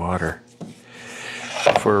that water.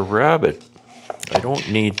 For a rabbit, I don't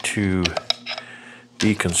need to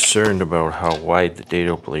be concerned about how wide the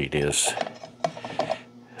dado blade is.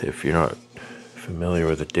 If you're not familiar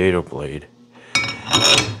with a dado blade,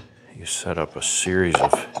 you set up a series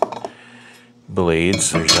of blades.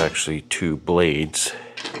 There's actually 2 blades,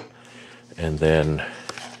 And then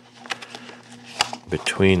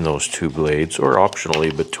between those two blades, or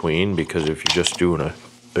optionally between, because if you're just doing a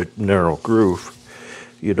narrow groove,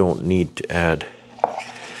 you don't need to add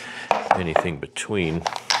anything between.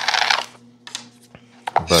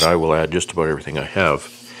 But I will add just about everything I have,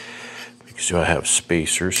 because I have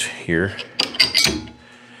spacers here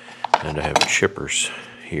and I have chippers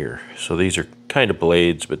here. So these are kind of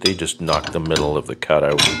blades, but they just knock the middle of the cut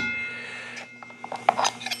out.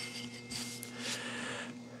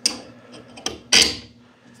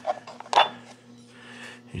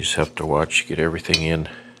 You just have to watch, get everything in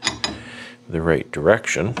the right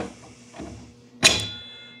direction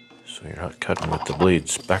so you're not cutting with the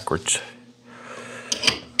blades backwards.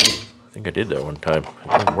 I think I did that one time.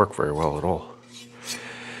 It didn't work very well at all.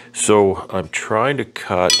 So I'm trying to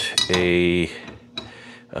cut a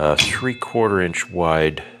 3/4 inch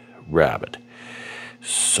wide rabbet.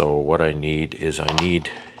 So what I need is a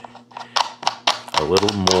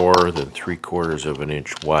little more than 3/4 of an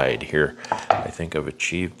inch wide here. I think I've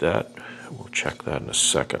achieved that. We'll check that in a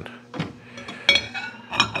second.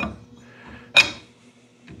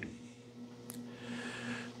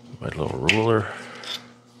 My little ruler.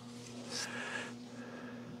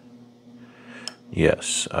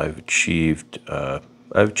 Yes, I've achieved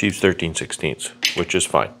 13/16, which is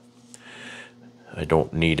fine. I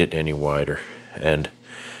don't need it any wider. And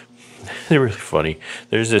they're really funny.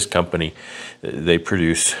 There's this company, they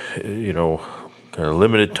produce, you know, kind of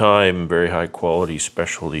limited time, very high quality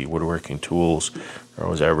specialty woodworking tools. They're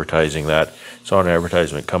always advertising that. Saw an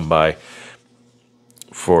advertisement come by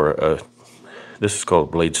for this is called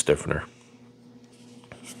a blade stiffener.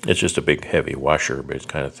 It's just a big heavy washer, but it's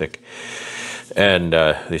kind of thick. And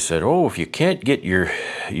they said, oh, if you can't get the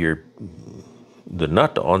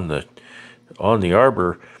nut on the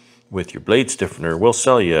arbor with your blade stiffener, we'll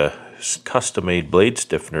sell you a custom-made blade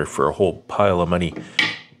stiffener for a whole pile of money.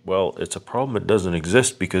 Well, it's a problem that doesn't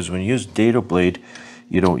exist, because when you use dado blade,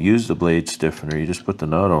 you don't use the blade stiffener, you just put the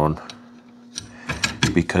nut on.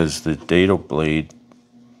 Because the dado blades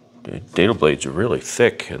are really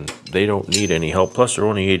thick and they don't need any help, plus they're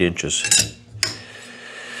only 8 inches.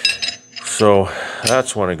 So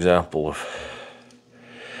that's one example of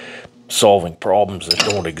solving problems that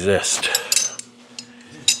don't exist.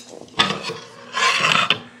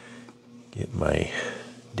 Get my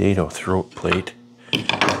dado throat plate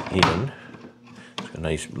in. It's a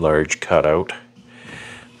nice large cutout.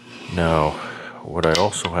 Now, what I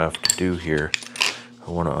also have to do here, I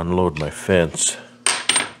want to unload my fence,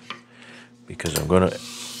 because I'm going to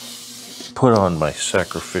put on my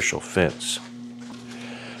sacrificial fence.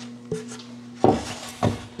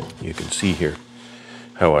 You can see here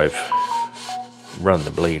how I've run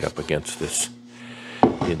the blade up against this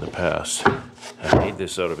in the past. I made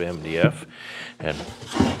this out of MDF, and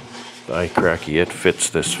by cracky, it fits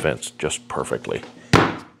this fence just perfectly.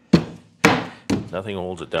 Nothing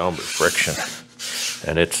holds it down but friction,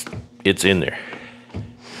 and it's in there.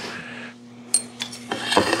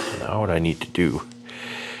 Now what I need to do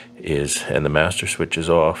is, and the master switch is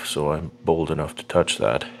off, so I'm bold enough to touch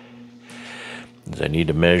that, is I need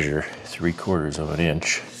to measure 3/4 of an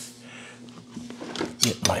inch.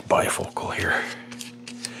 Get my bifocal here.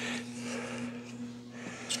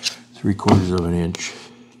 3/4 of an inch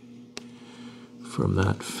from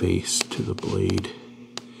that face to the blade.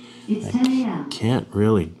 I can't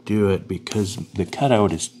really do it because the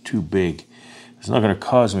cutout is too big. It's not going to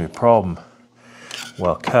cause me a problem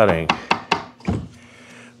while cutting,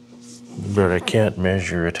 but I can't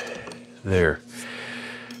measure it there.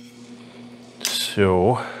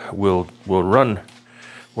 So we'll run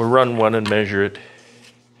one and measure it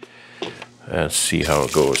and see how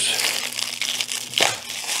it goes.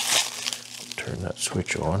 Turn that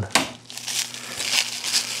switch on.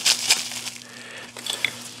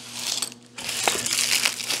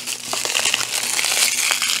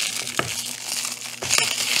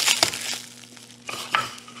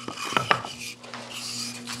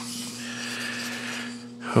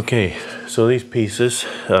 Okay, so these pieces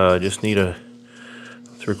just need a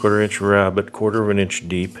 3/4 inch rabbet, 1/4 of an inch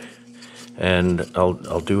deep, and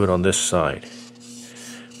I'll do it on this side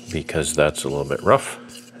because that's a little bit rough,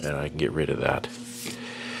 and I can get rid of that.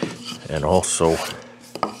 And also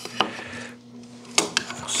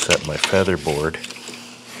set my feather board.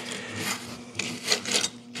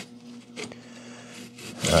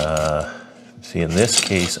 See, in this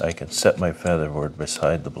case, I can set my feather board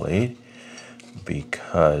beside the blade,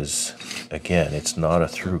 because again, it's not a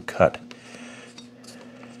through cut.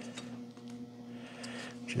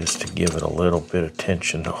 Just to give it a little bit of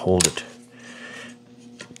tension to hold it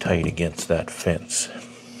tight against that fence.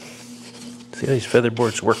 See how these feather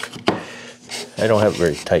boards work? I don't have it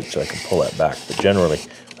very tight so I can pull that back, but generally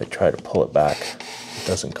I try to pull it back. It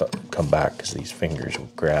doesn't come back because these fingers will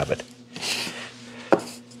grab it.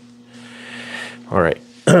 All right,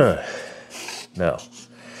 now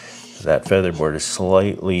that featherboard is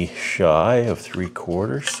slightly shy of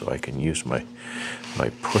 3/4, so I can use my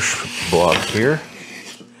push block here.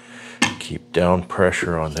 Keep down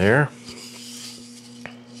pressure on there.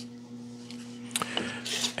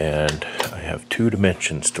 And I have 2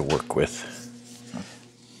 dimensions to work with.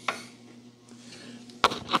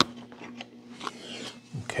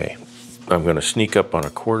 Okay, I'm going to sneak up on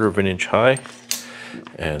 1/4 of an inch high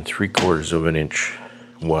and 3/4 of an inch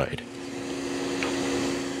wide.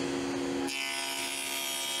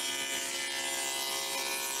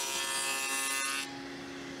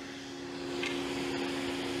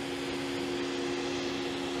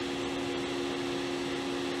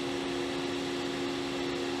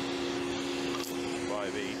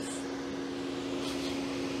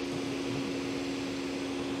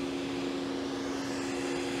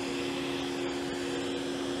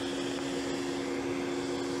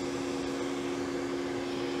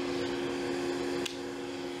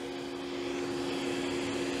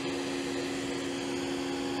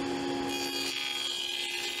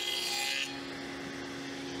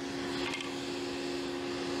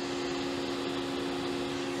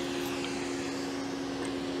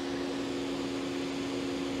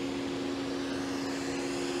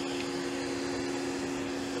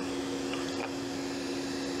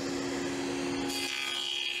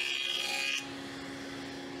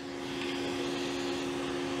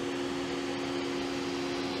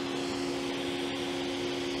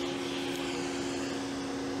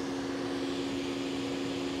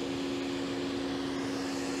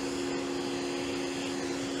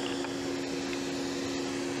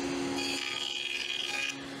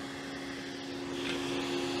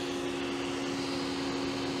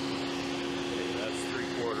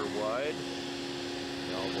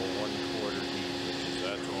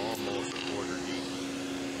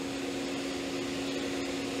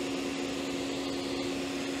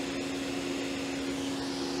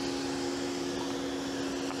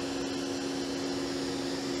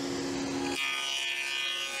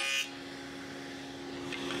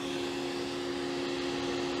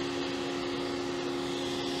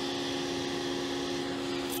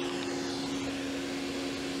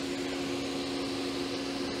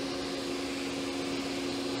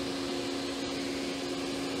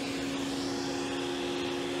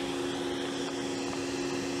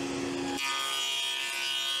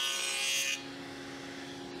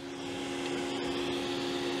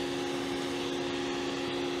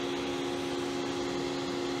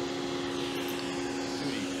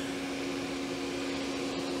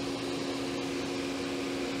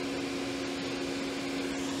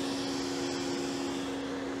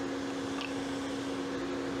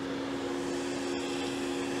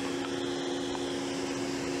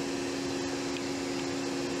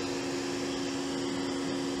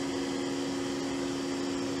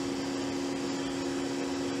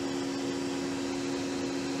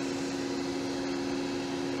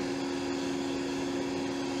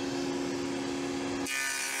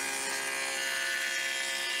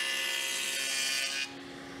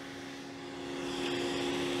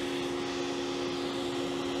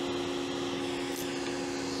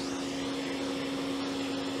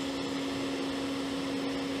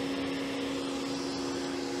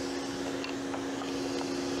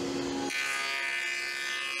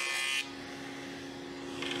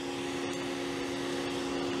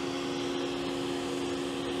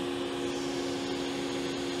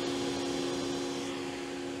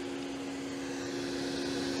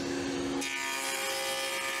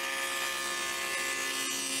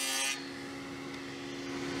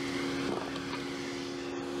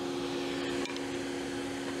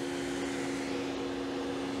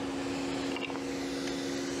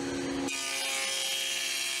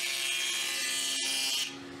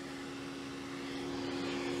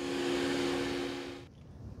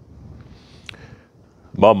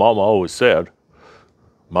 My mom always said,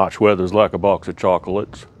 March weather's like a box of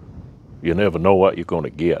chocolates. You never know what you're going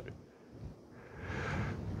to get.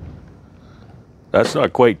 That's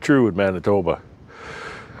not quite true in Manitoba.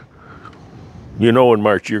 You know in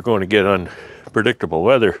March you're going to get unpredictable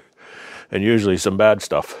weather and usually some bad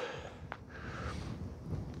stuff.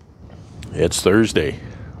 It's Thursday,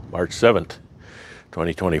 March 7th,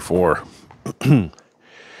 2024.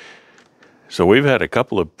 So we've had a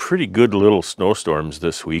couple of pretty good little snowstorms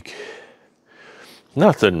this week.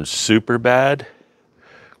 Nothing super bad,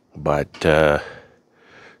 but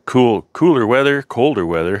cooler weather, colder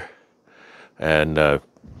weather, and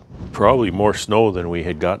probably more snow than we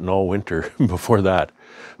had gotten all winter before that.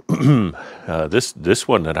 This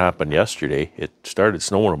one that happened yesterday, it started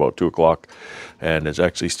snowing about 2 o'clock, and it's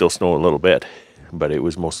actually still snowing a little bit, but it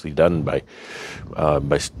was mostly done by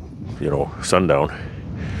sundown.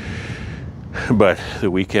 But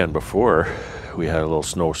the weekend before, we had a little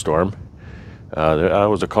snowstorm. That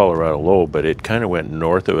was a Colorado low, but it kind of went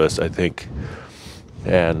north of us, I think,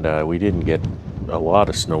 and we didn't get a lot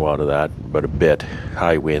of snow out of that, but a bit.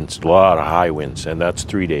 High winds, a lot of high winds, and that's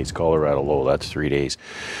 3 days. Colorado low, that's 3 days.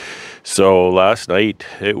 So last night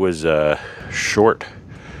it was a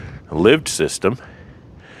short-lived system,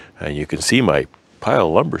 and you can see my pile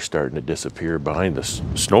of lumber starting to disappear behind the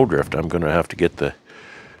snowdrift. I'm going to have to get the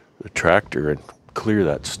tractor and clear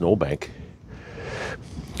that snowbank,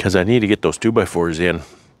 because I need to get those 2x4s in.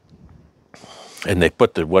 And they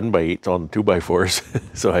put the 1x8s on the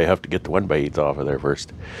 2x4s, so I have to get the 1x8s off of there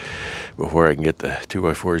first before I can get the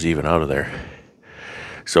 2x4s even out of there.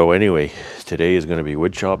 So anyway, today is going to be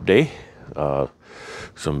woodshop day.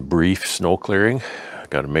 Some brief snow clearing.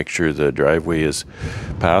 Got to make sure the driveway is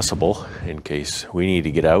passable in case we need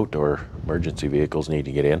to get out or emergency vehicles need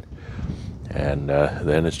to get in. And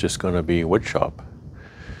then it's just going to be woodshop.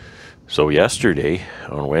 So yesterday,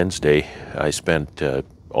 on Wednesday, I spent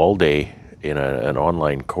all day in an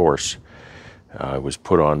online course. I was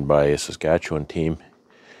put on by a Saskatchewan team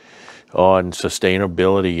on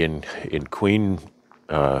sustainability in queen,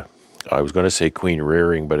 I was going to say queen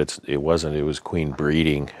rearing, but it wasn't. It was queen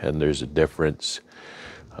breeding, and there's a difference.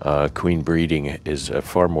 Queen breeding is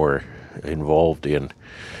far more involved in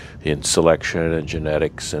selection and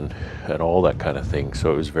genetics and all that kind of thing.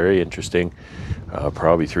 So it was very interesting.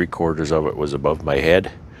 Probably 3/4 of it was above my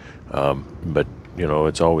head, but you know,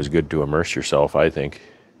 it's always good to immerse yourself, I think.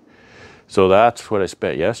 So that's what I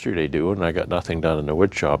spent yesterday doing. I got nothing done in the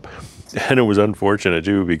wood shop. And it was unfortunate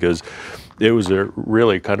too, because it was a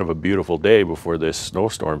really kind of a beautiful day before this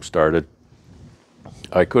snowstorm started.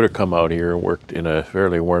 I could have come out here and worked in a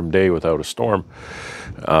fairly warm day without a storm,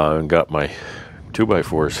 and got my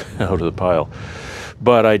 2x4s out of the pile.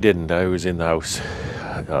 But I didn't. I was in the house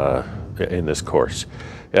in this course.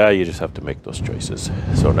 Yeah, you just have to make those choices.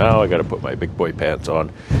 So now I got to put my big boy pants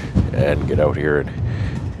on and get out here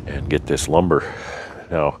and get this lumber.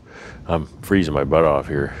 Now, I'm freezing my butt off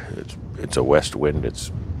here. It's a west wind.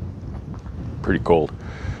 It's pretty cold.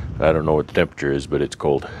 I don't know what the temperature is, but it's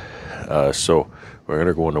cold. So we're going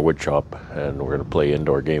to go in the wood shop and we're going to play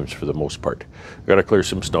indoor games for the most part. Got to clear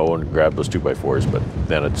some snow and grab those 2x4s, but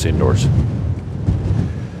then it's indoors.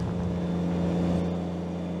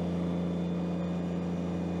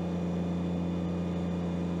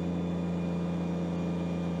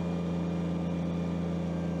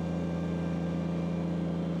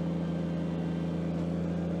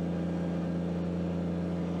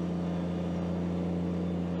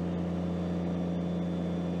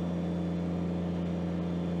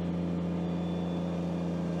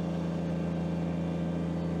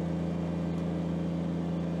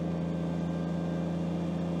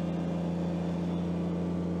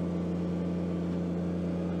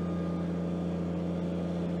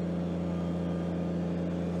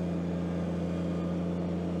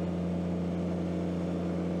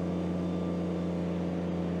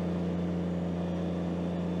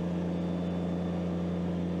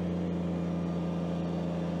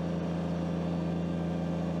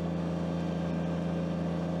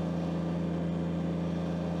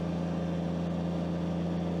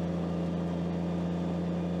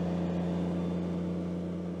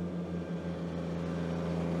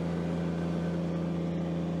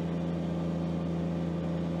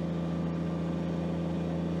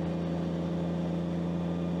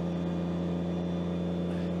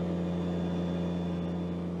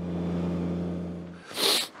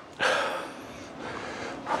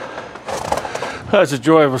 That's the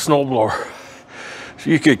joy of a snowblower.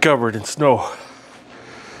 You get covered in snow.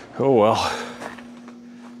 Oh well.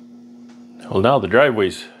 Well, now the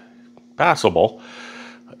driveway's passable,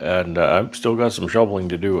 and I've still got some shoveling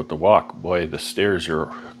to do at the walk. Boy, the stairs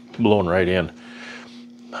are blown right in.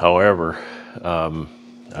 However,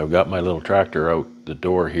 I've got my little tractor out the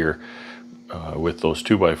door here with those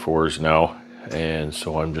 2x4s now, and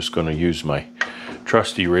so I'm just going to use my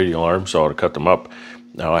trusty radial arm saw to cut them up.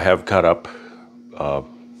 Now I have cut up,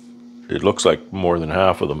 it looks like more than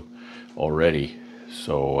half of them already.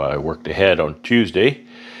 So I worked ahead on Tuesday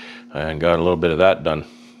and got a little bit of that done.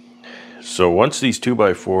 So once these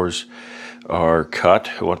 2x4s are cut,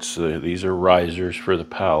 these are risers for the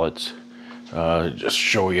pallets, just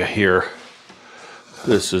show you here.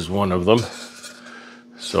 This is one of them.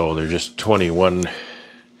 So they're just 21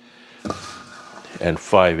 and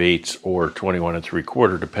 5/8 or 21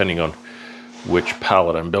 3/4, depending on which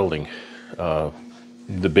pallet I'm building.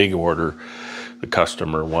 The big order, the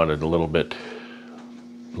customer wanted a little bit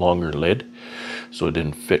longer lid, so it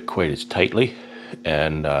didn't fit quite as tightly,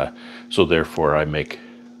 and so therefore I make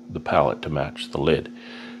the pallet to match the lid,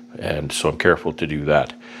 and so I'm careful to do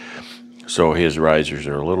that. So his risers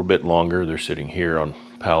are a little bit longer. They're sitting here on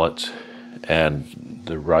pallets, and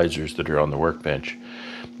the risers that are on the workbench,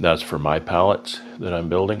 that's for my pallets that I'm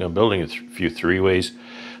building. I'm building a few 3-ways.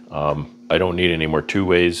 I don't need any more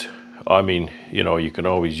 2-ways. I mean, you know, you can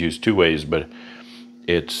always use 2-ways, but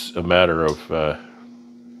it's a matter of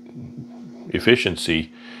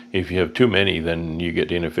efficiency. If you have too many, then you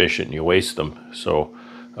get inefficient and you waste them. So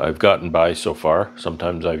I've gotten by so far.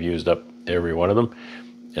 Sometimes I've used up every one of them.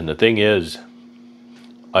 And the thing is,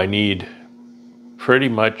 I need pretty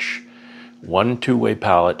much 1 2-way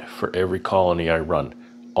pallet for every colony I run,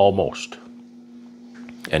 almost.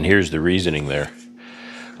 And here's the reasoning there.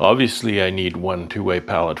 Obviously, I need 1 2-way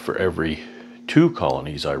pallet for every 2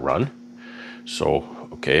 colonies I run. So,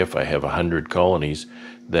 okay, if I have 100 colonies,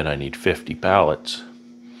 then I need 50 pallets.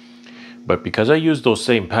 But because I use those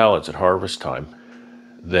same pallets at harvest time,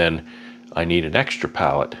 then I need an extra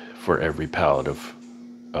pallet for every pallet of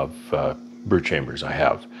brood chambers I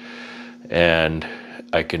have. And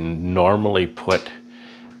I can normally put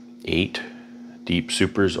 8 deep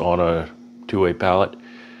supers on a 2-way pallet,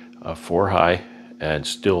 4 high, and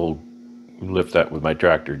still lift that with my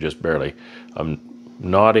tractor just barely. I'm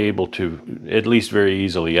not able to, at least very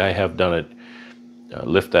easily, I have done it,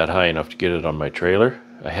 lift that high enough to get it on my trailer.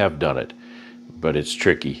 I have done it, but it's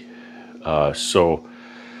tricky. So,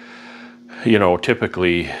 you know,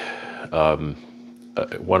 typically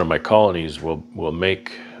one of my colonies will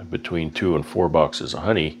make between 2 and 4 boxes of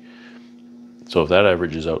honey. So if that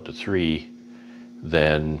averages out to 3,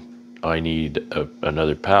 then I need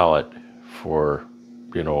another pallet for,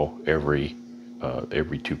 you know, every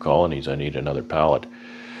 2 colonies I need another pallet.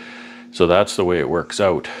 So that's the way it works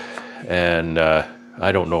out. And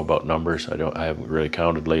I don't know about numbers. I haven't really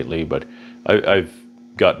counted lately, but I've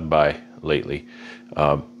gotten by lately.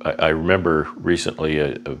 I remember recently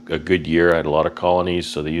a good year. I had a lot of colonies,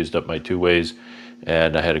 so they used up my 2-ways,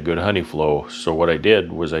 and I had a good honey flow. So what I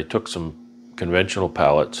did was I took some conventional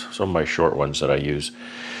pallets, some of my short ones that I use,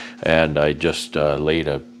 and I just laid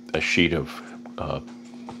a sheet of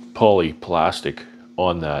poly plastic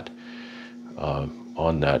on that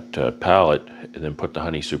pallet, and then put the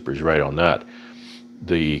honey supers right on that.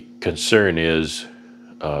 The concern is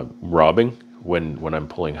robbing. When I'm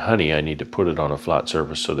pulling honey, I need to put it on a flat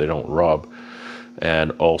surface so they don't rob,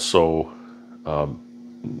 and also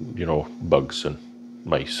you know, bugs and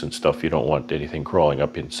mice and stuff. You don't want anything crawling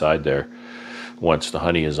up inside there once the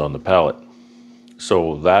honey is on the pallet.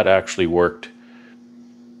 So that actually worked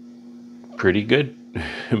pretty good,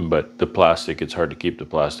 but the plastic, it's hard to keep the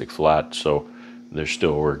plastic flat, so there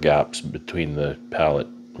still were gaps between the pallet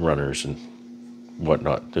runners and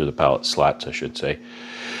whatnot. They're the pallet slats, I should say.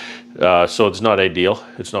 So it's not ideal.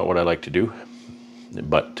 It's not what I like to do,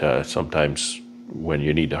 but sometimes when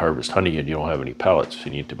you need to harvest honey and you don't have any pallets,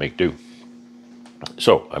 you need to make do.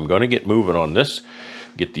 So I'm going to get moving on this,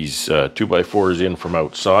 get these 2x4s in from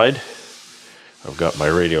outside. I've got my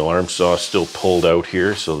radial arm saw still pulled out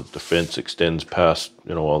here so that the fence extends past,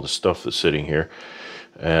 you know, all the stuff that's sitting here.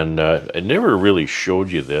 And I never really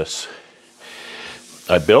showed you this.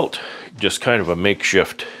 I built just kind of a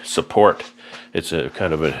makeshift support. It's a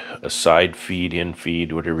kind of a side feed, in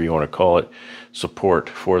feed, whatever you want to call it, support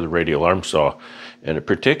for the radial arm saw. And it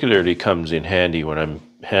particularly comes in handy when I'm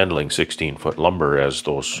handling 16-foot lumber, as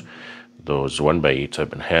those 1x8s I've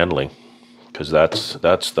been handling, because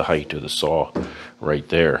that's the height of the saw right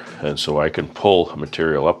there. And so I can pull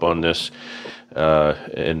material up on this,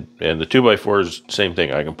 and the 2x4s, same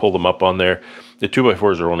thing. I can pull them up on there. The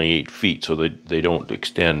 2x4s are only 8 feet, so they don't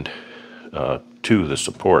extend to the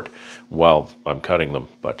support while I'm cutting them.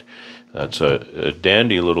 But that's a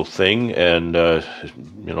dandy little thing, and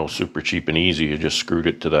you know, super cheap and easy. You just screwed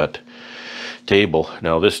it to that table.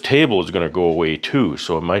 Now this table is going to go away too,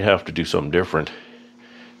 so I might have to do something different.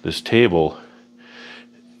 This table,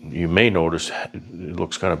 you may notice, it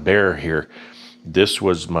looks kind of bare here. This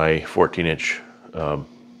was my 14-inch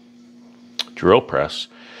drill press,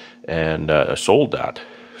 and I sold that.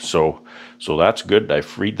 So that's good. I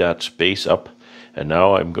freed that space up, and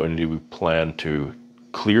now I'm going to plan to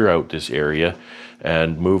clear out this area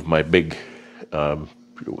and move my big,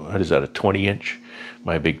 what is that, a 20-inch?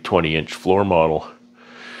 My big 20-inch floor model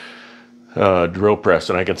drill press.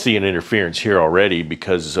 And I can see an interference here already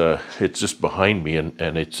because it's just behind me,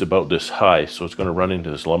 and it's about this high, so it's going to run into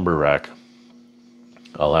this lumber rack.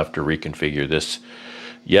 I'll have to reconfigure this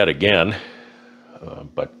yet again,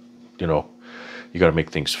 but you know, you got to make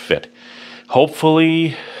things fit.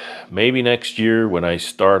 Hopefully, maybe next year when I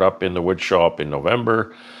start up in the wood shop in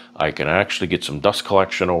November, I can actually get some dust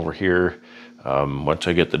collection over here. Once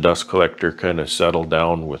I get the dust collector kind of settled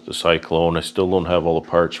down with the cyclone, I still don't have all the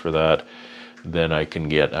parts for that. Then I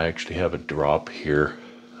actually have a drop here.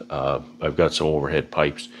 I've got some overhead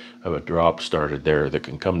pipes. I have a drop started there that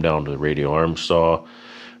can come down to the radial arm saw,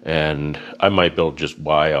 and I might be able to just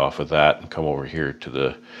buy off of that and come over here to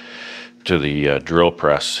the drill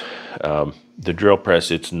press. The drill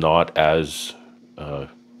press, it's not as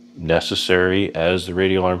necessary as the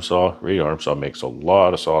radial arm saw. Radial arm saw makes a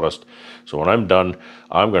lot of sawdust. So when I'm done,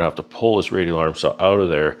 I'm going to have to pull this radial arm saw out of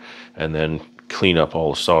there and then clean up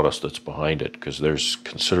all the sawdust that's behind it, because there's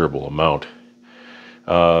considerable amount.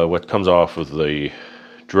 What comes off of the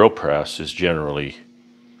drill press is generally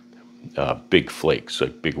big flakes,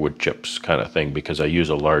 like big wood chips kind of thing, because I use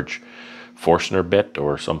a large Forstner bit,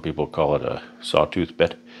 or some people call it a sawtooth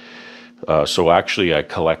bit. So actually I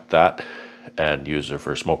collect that and use it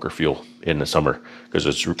for smoker fuel in the summer, because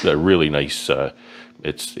it's a really nice,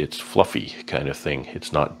 it's fluffy kind of thing.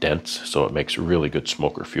 It's not dense, so it makes really good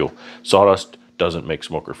smoker fuel. Sawdust doesn't make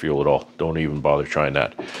smoker fuel at all. Don't even bother trying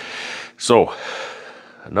that. So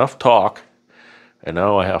enough talk, and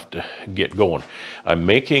now I have to get going. I'm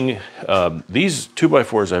making these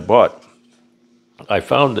 2x4s I bought. I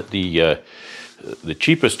found that the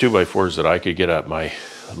cheapest 2x4s that I could get at my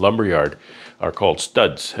lumber yard are called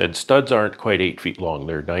studs, and studs aren't quite 8 feet long.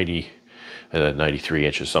 They're 93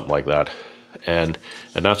 inches, something like that, and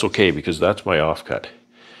that's okay, because that's my offcut.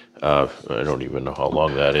 I don't even know how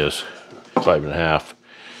long that is,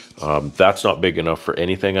 5.5. That's not big enough for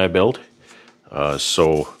anything I build.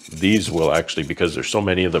 So these will actually, because there's so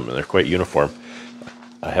many of them and they're quite uniform,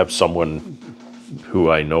 I have someone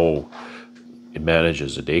who I know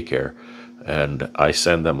manages a daycare, and I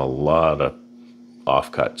send them a lot of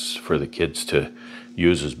offcuts for the kids to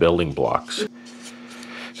use as building blocks,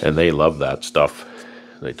 and they love that stuff.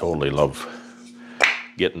 They totally love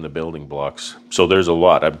getting the building blocks. So there's a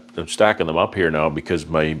lot. I'm stacking them up here now because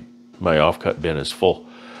my offcut bin is full.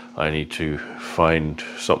 I need to find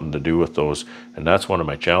something to do with those, and that's one of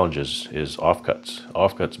my challenges, is offcuts.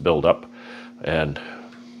 Offcuts build up, and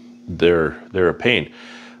they're a pain.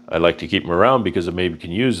 I like to keep them around because I maybe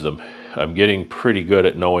can use them. I'm getting pretty good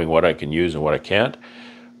at knowing what I can use and what I can't,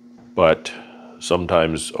 but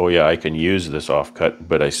sometimes, oh yeah, I can use this offcut,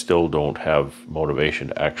 but I still don't have motivation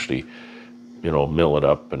to actually, you know, mill it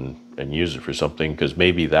up and use it for something, because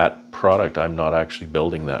maybe that product, I'm not actually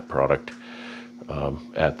building that product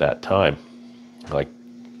at that time.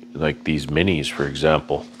 Like these minis, for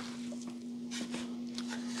example.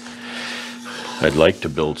 I'd like to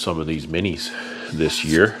build some of these minis this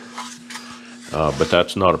year, but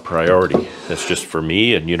that's not a priority. That's just for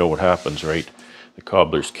me, and you know what happens, right? The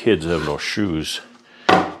cobbler's kids have no shoes.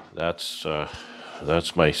 That's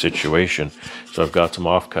my situation. So I've got some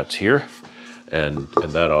offcuts here, and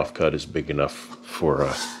that offcut is big enough for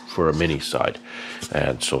a mini side,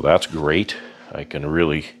 and so that's great. I can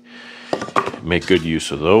really make good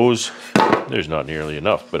use of those. There's not nearly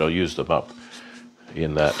enough, but I'll use them up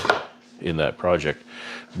in that project.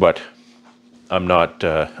 But I'm not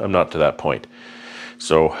to that point,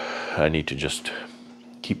 so I need to just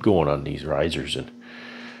keep going on these risers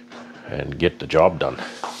and get the job done.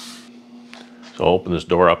 So I'll open this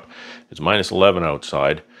door up. It's -11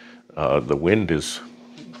 outside. The wind is,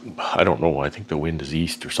 I don't know, I think the wind is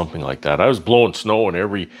east or something like that. I was blowing snow, and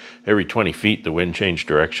every 20 feet the wind changed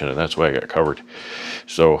direction, and that's why I got covered.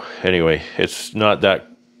 So anyway, it's not that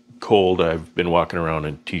cold. I've been walking around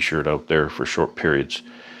in t-shirt out there for short periods,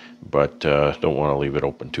 but don't want to leave it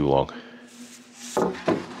open too long.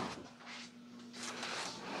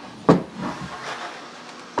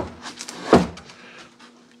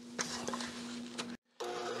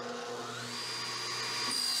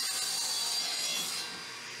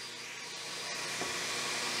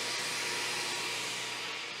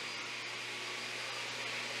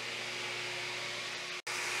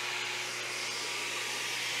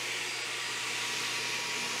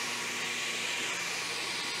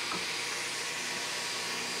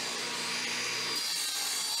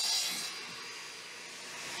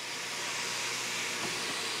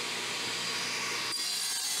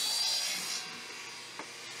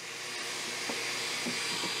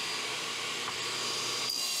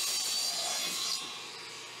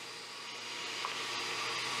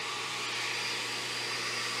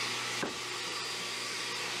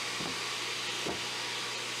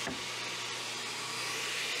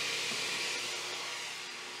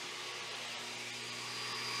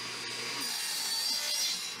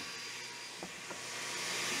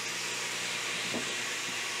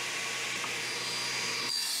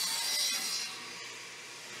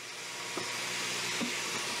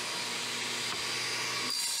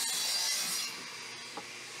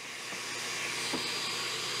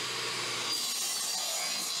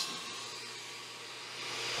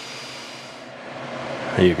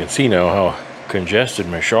 You can see now how congested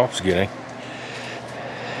my shop's getting.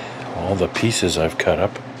 All the pieces I've cut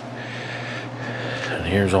up. And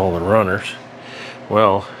here's all the runners.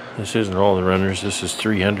 Well, this isn't all the runners, this is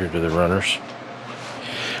 300 of the runners.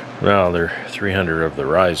 Well, they're 300 of the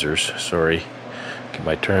risers, sorry. Get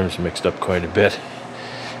my terms mixed up quite a bit.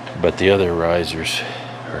 But the other risers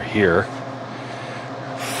are here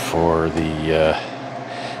for the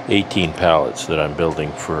 18 pallets that I'm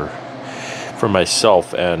building for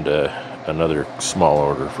myself and another small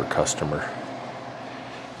order for customer.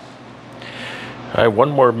 I have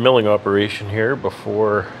one more milling operation here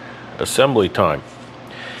before assembly time,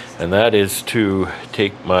 and that is to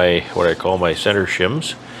take my what I call my center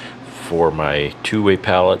shims for my 2-way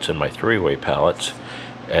pallets and my 3-way pallets,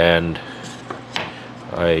 and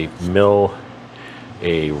I mill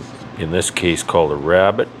in this case called a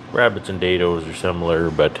rabbit. Rabbits and dados are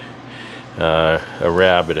similar, but a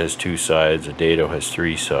rabbit has 2 sides, a dado has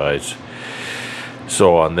 3 sides.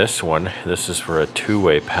 So on this one, this is for a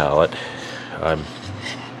 2-way pallet, I'm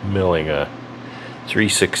milling a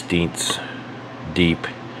 3/16 deep,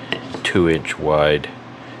 2-inch wide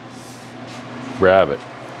rabbit.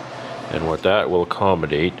 And what that will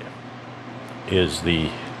accommodate is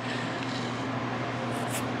the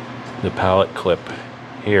pallet clip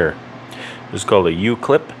here. This is called a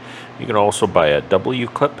U-clip. You can also buy a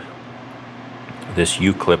W-clip. This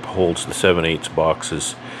U-clip holds the 7/8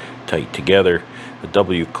 boxes tight together. The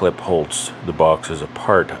W-clip holds the boxes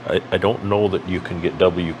apart. I don't know that you can get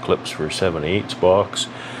W-clips for a 7/8 box.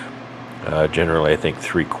 Generally I think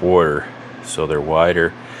 3/4, so they're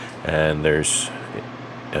wider, and there's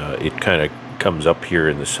it kind of comes up here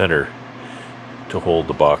in the center to hold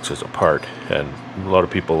the boxes apart, and a lot of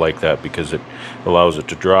people like that because it allows it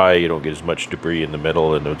to dry. You don't get as much debris in the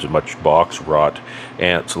middle, and there's as much box rot.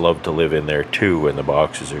 Ants love to live in there too when the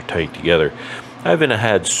boxes are tight together. I haven't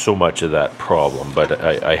had so much of that problem, but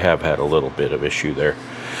I have had a little bit of issue there.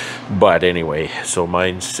 But anyway, so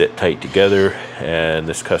mine sit tight together, and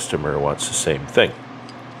this customer wants the same thing.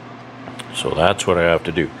 So that's what I have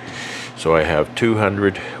to do. So I have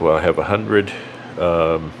 200, well I have 100,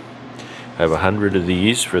 I have 100 of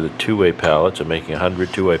these for the 2-way pallets. I'm making 100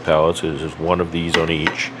 2-way pallets. There's one of these on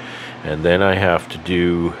each. And then I have to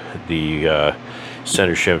do the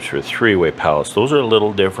center shims for 3-way pallets. Those are a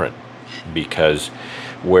little different, because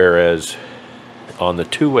whereas on the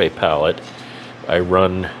 2-way pallet I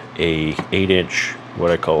run a 8-inch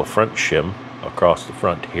what I call a front shim across the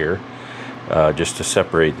front here, just to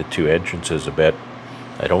separate the 2 entrances a bit.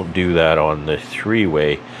 I don't do that on the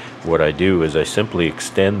 3-way. What I do is I simply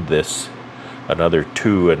extend this another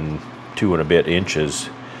 2 and a bit inches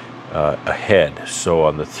ahead. So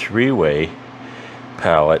on the 3-way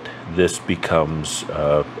pallet, this becomes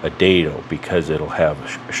a dado, because it'll have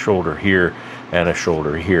a shoulder here and a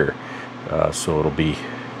shoulder here. So it'll be,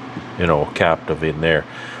 you know, captive in there.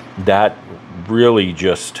 That really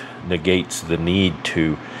just negates the need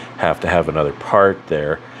to have another part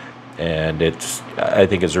there, and I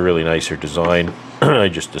think it's a really nicer design. I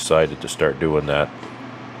just decided to start doing that.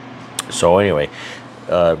 So anyway,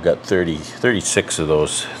 I've got 36 of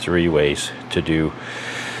those 3-ways to do.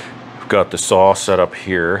 I've got the saw set up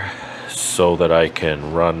here so that I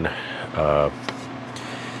can run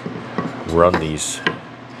these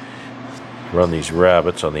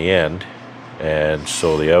rabbits on the end, and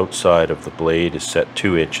so the outside of the blade is set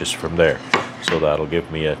 2 inches from there. So that'll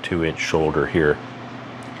give me a 2-inch shoulder here,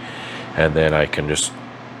 and then I can just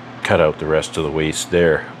cut out the rest of the waist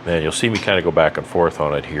there. And you'll see me kind of go back and forth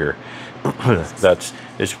on it here.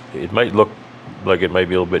 It might look like it might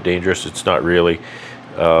be a little bit dangerous. It's not really,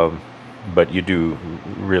 but you do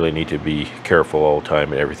really need to be careful all the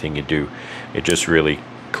time in everything you do. It just really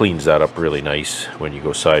cleans that up really nice when you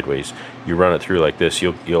go sideways. You run it through like this,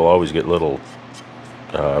 you'll always get little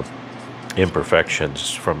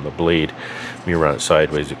imperfections from the blade. When you run it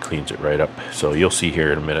sideways, it cleans it right up. So you'll see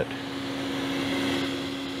here in a minute.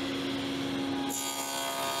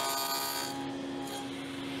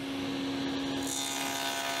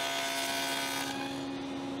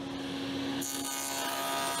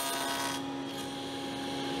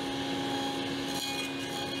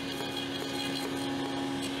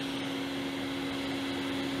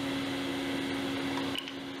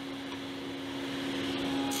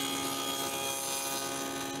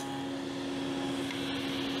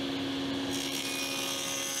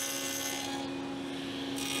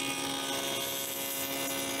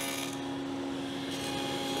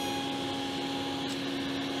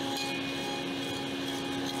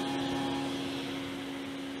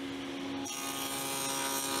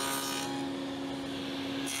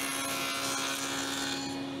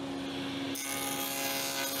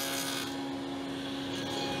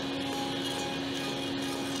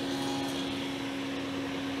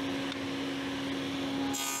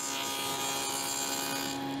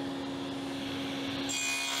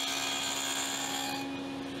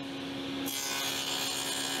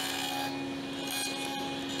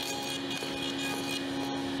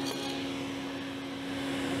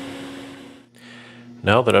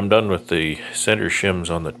 Now that I'm done with the center shims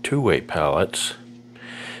on the two-way pallets,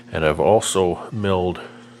 and I've also milled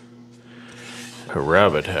a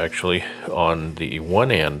rabbet actually on the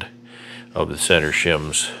one end of the center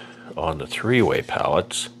shims on the three-way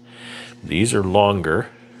pallets. These are longer.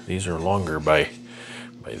 These are longer by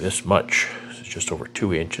this much. It's just over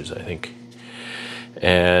 2 inches, I think.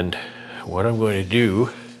 And what I'm going to do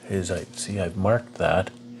is, I've marked that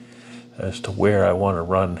as to where I want to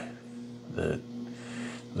run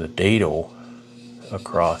the dado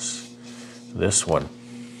across this one.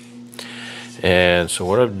 And so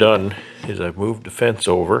what I've done is I've moved the fence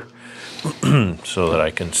over so that I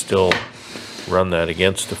can still run that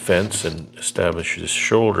against the fence and establish this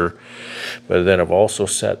shoulder. But then I've also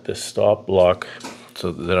set this stop block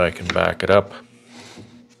so that I can back it up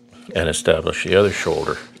and establish the other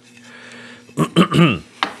shoulder.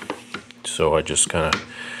 So I just kind of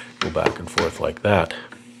go back and forth like that.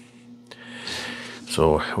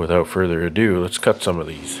 So without further ado, let's cut some of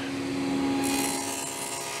these.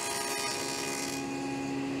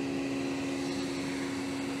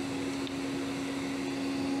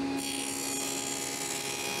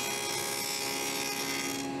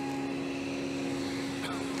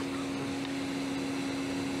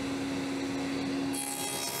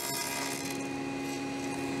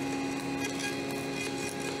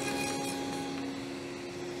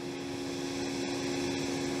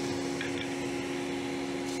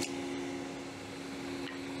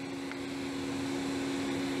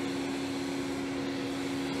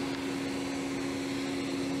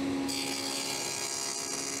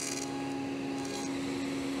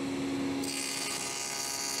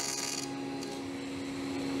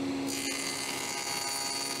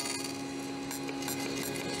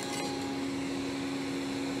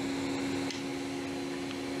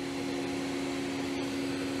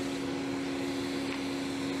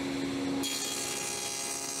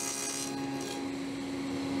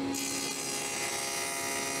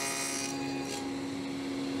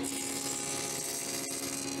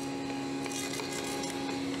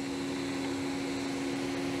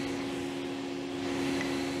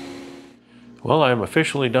 Well, I'm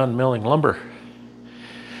officially done milling lumber.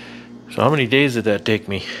 So how many days did that take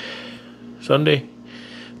me? Sunday,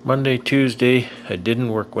 Monday, Tuesday. I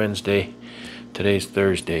didn't work Wednesday. Today's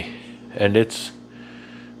Thursday. And it's,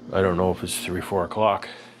 I don't know if it's 3 or 4 o'clock.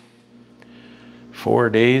 4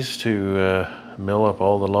 days to mill up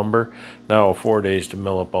all the lumber. Now 4 days to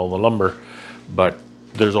mill up all the lumber, but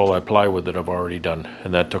there's all that plywood that I've already done,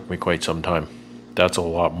 and that took me quite some time. That's a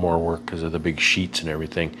lot more work because of the big sheets and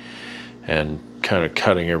everything, and kind of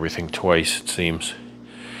cutting everything twice, it seems.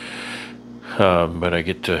 But I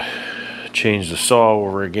get to change the saw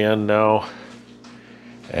over again now,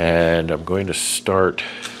 and I'm going to start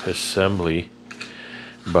assembly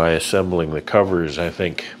by assembling the covers. I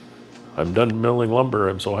think I'm done milling lumber.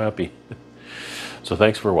 I'm so happy. So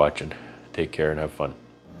thanks for watching. Take care and have fun.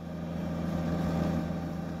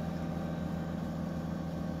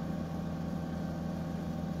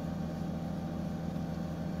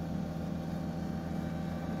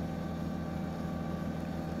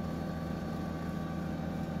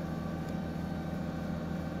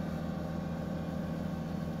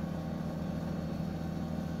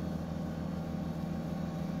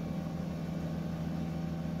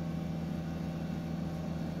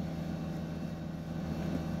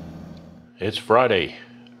 It's Friday,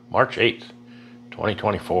 March 8th,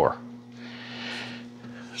 2024.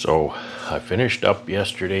 So I finished up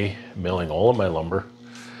yesterday milling all of my lumber,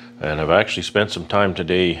 and I've actually spent some time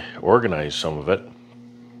today organizing some of it.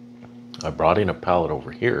 I brought in a pallet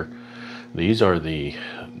over here. These are the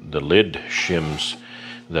lid shims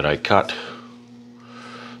that I cut.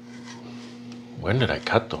 When did I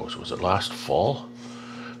cut those? Was it last fall?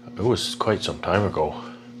 It was quite some time ago.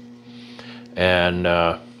 And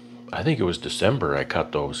I think it was December I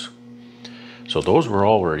cut those. So those were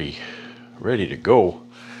already ready to go,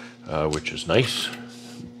 which is nice.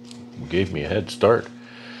 Gave me a head start.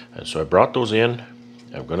 And so I brought those in.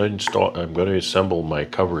 I'm going to assemble my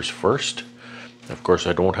covers first. Of course,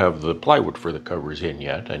 I don't have the plywood for the covers in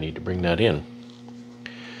yet. I need to bring that in.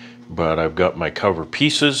 But I've got my cover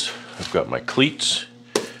pieces. I've got my cleats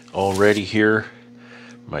all ready here.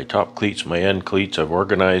 My top cleats, my end cleats, I've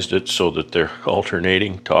organized it so that they're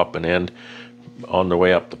alternating top and end on the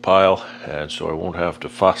way up the pile, and so I won't have to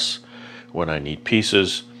fuss when I need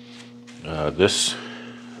pieces. This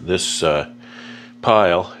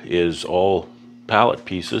pile is all pallet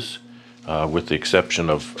pieces, with the exception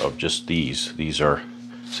of just these. These are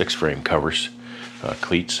 6-frame covers,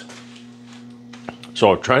 cleats.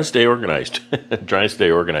 So I'm trying to stay organized.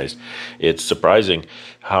 It's surprising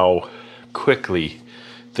how quickly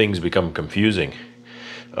things become confusing.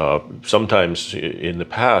 Sometimes in the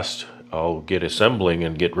past, I'll get assembling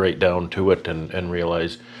and get right down to it and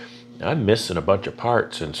realize I'm missing a bunch of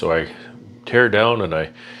parts. And so I tear down and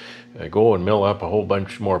I go and mill up a whole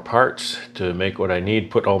bunch more parts to make what I need,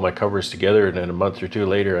 put all my covers together, and then a month or two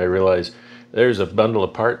later I realize there's a bundle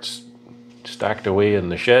of parts stacked away in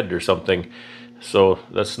the shed or something. So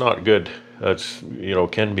that's not good. That's, you know,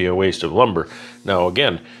 can be a waste of lumber. Now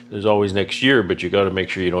again, there's always next year, but you got to make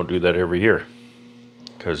sure you don't do that every year,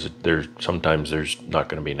 because sometimes there's not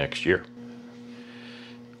going to be next year.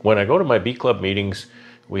 When I go to my bee club meetings,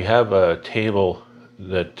 we have a table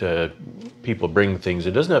that people bring things.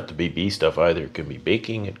 It doesn't have to be bee stuff either. It can be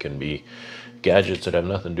baking, it can be gadgets that have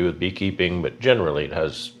nothing to do with beekeeping, but generally it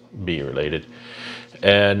has bee related.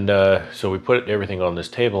 And so we put everything on this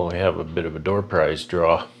table, and we have a bit of a door prize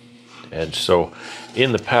draw. And so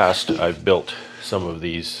in the past, I've built some of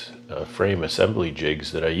these frame assembly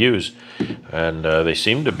jigs that I use, and they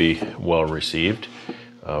seem to be well received,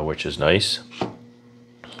 which is nice.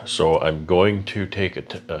 So I'm going to take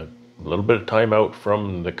a little bit of time out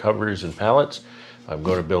from the covers and pallets. I'm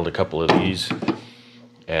going to build a couple of these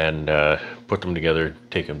and put them together,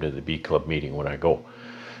 take them to the bee club meeting when I go.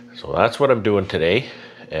 So that's what I'm doing today,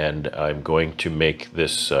 and I'm going to make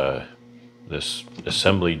this this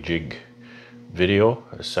assembly jig video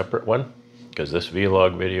a separate one, because this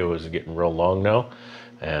vlog video is getting real long now.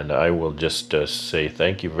 And I will just say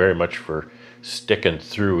thank you very much for sticking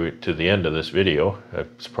through it to the end of this video.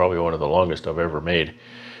 It's probably one of the longest I've ever made,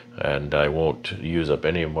 and I won't use up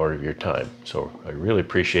any more of your time. So I really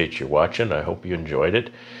appreciate you watching. I hope you enjoyed it,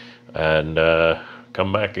 and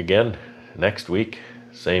come back again next week.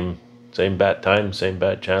 Same bat time, same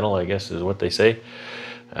bat channel, I guess is what they say,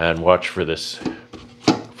 and watch for this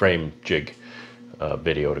frame jig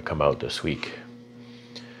video to come out this week.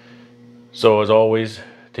 So as always,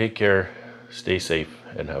 take care, stay safe,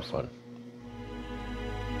 and have fun.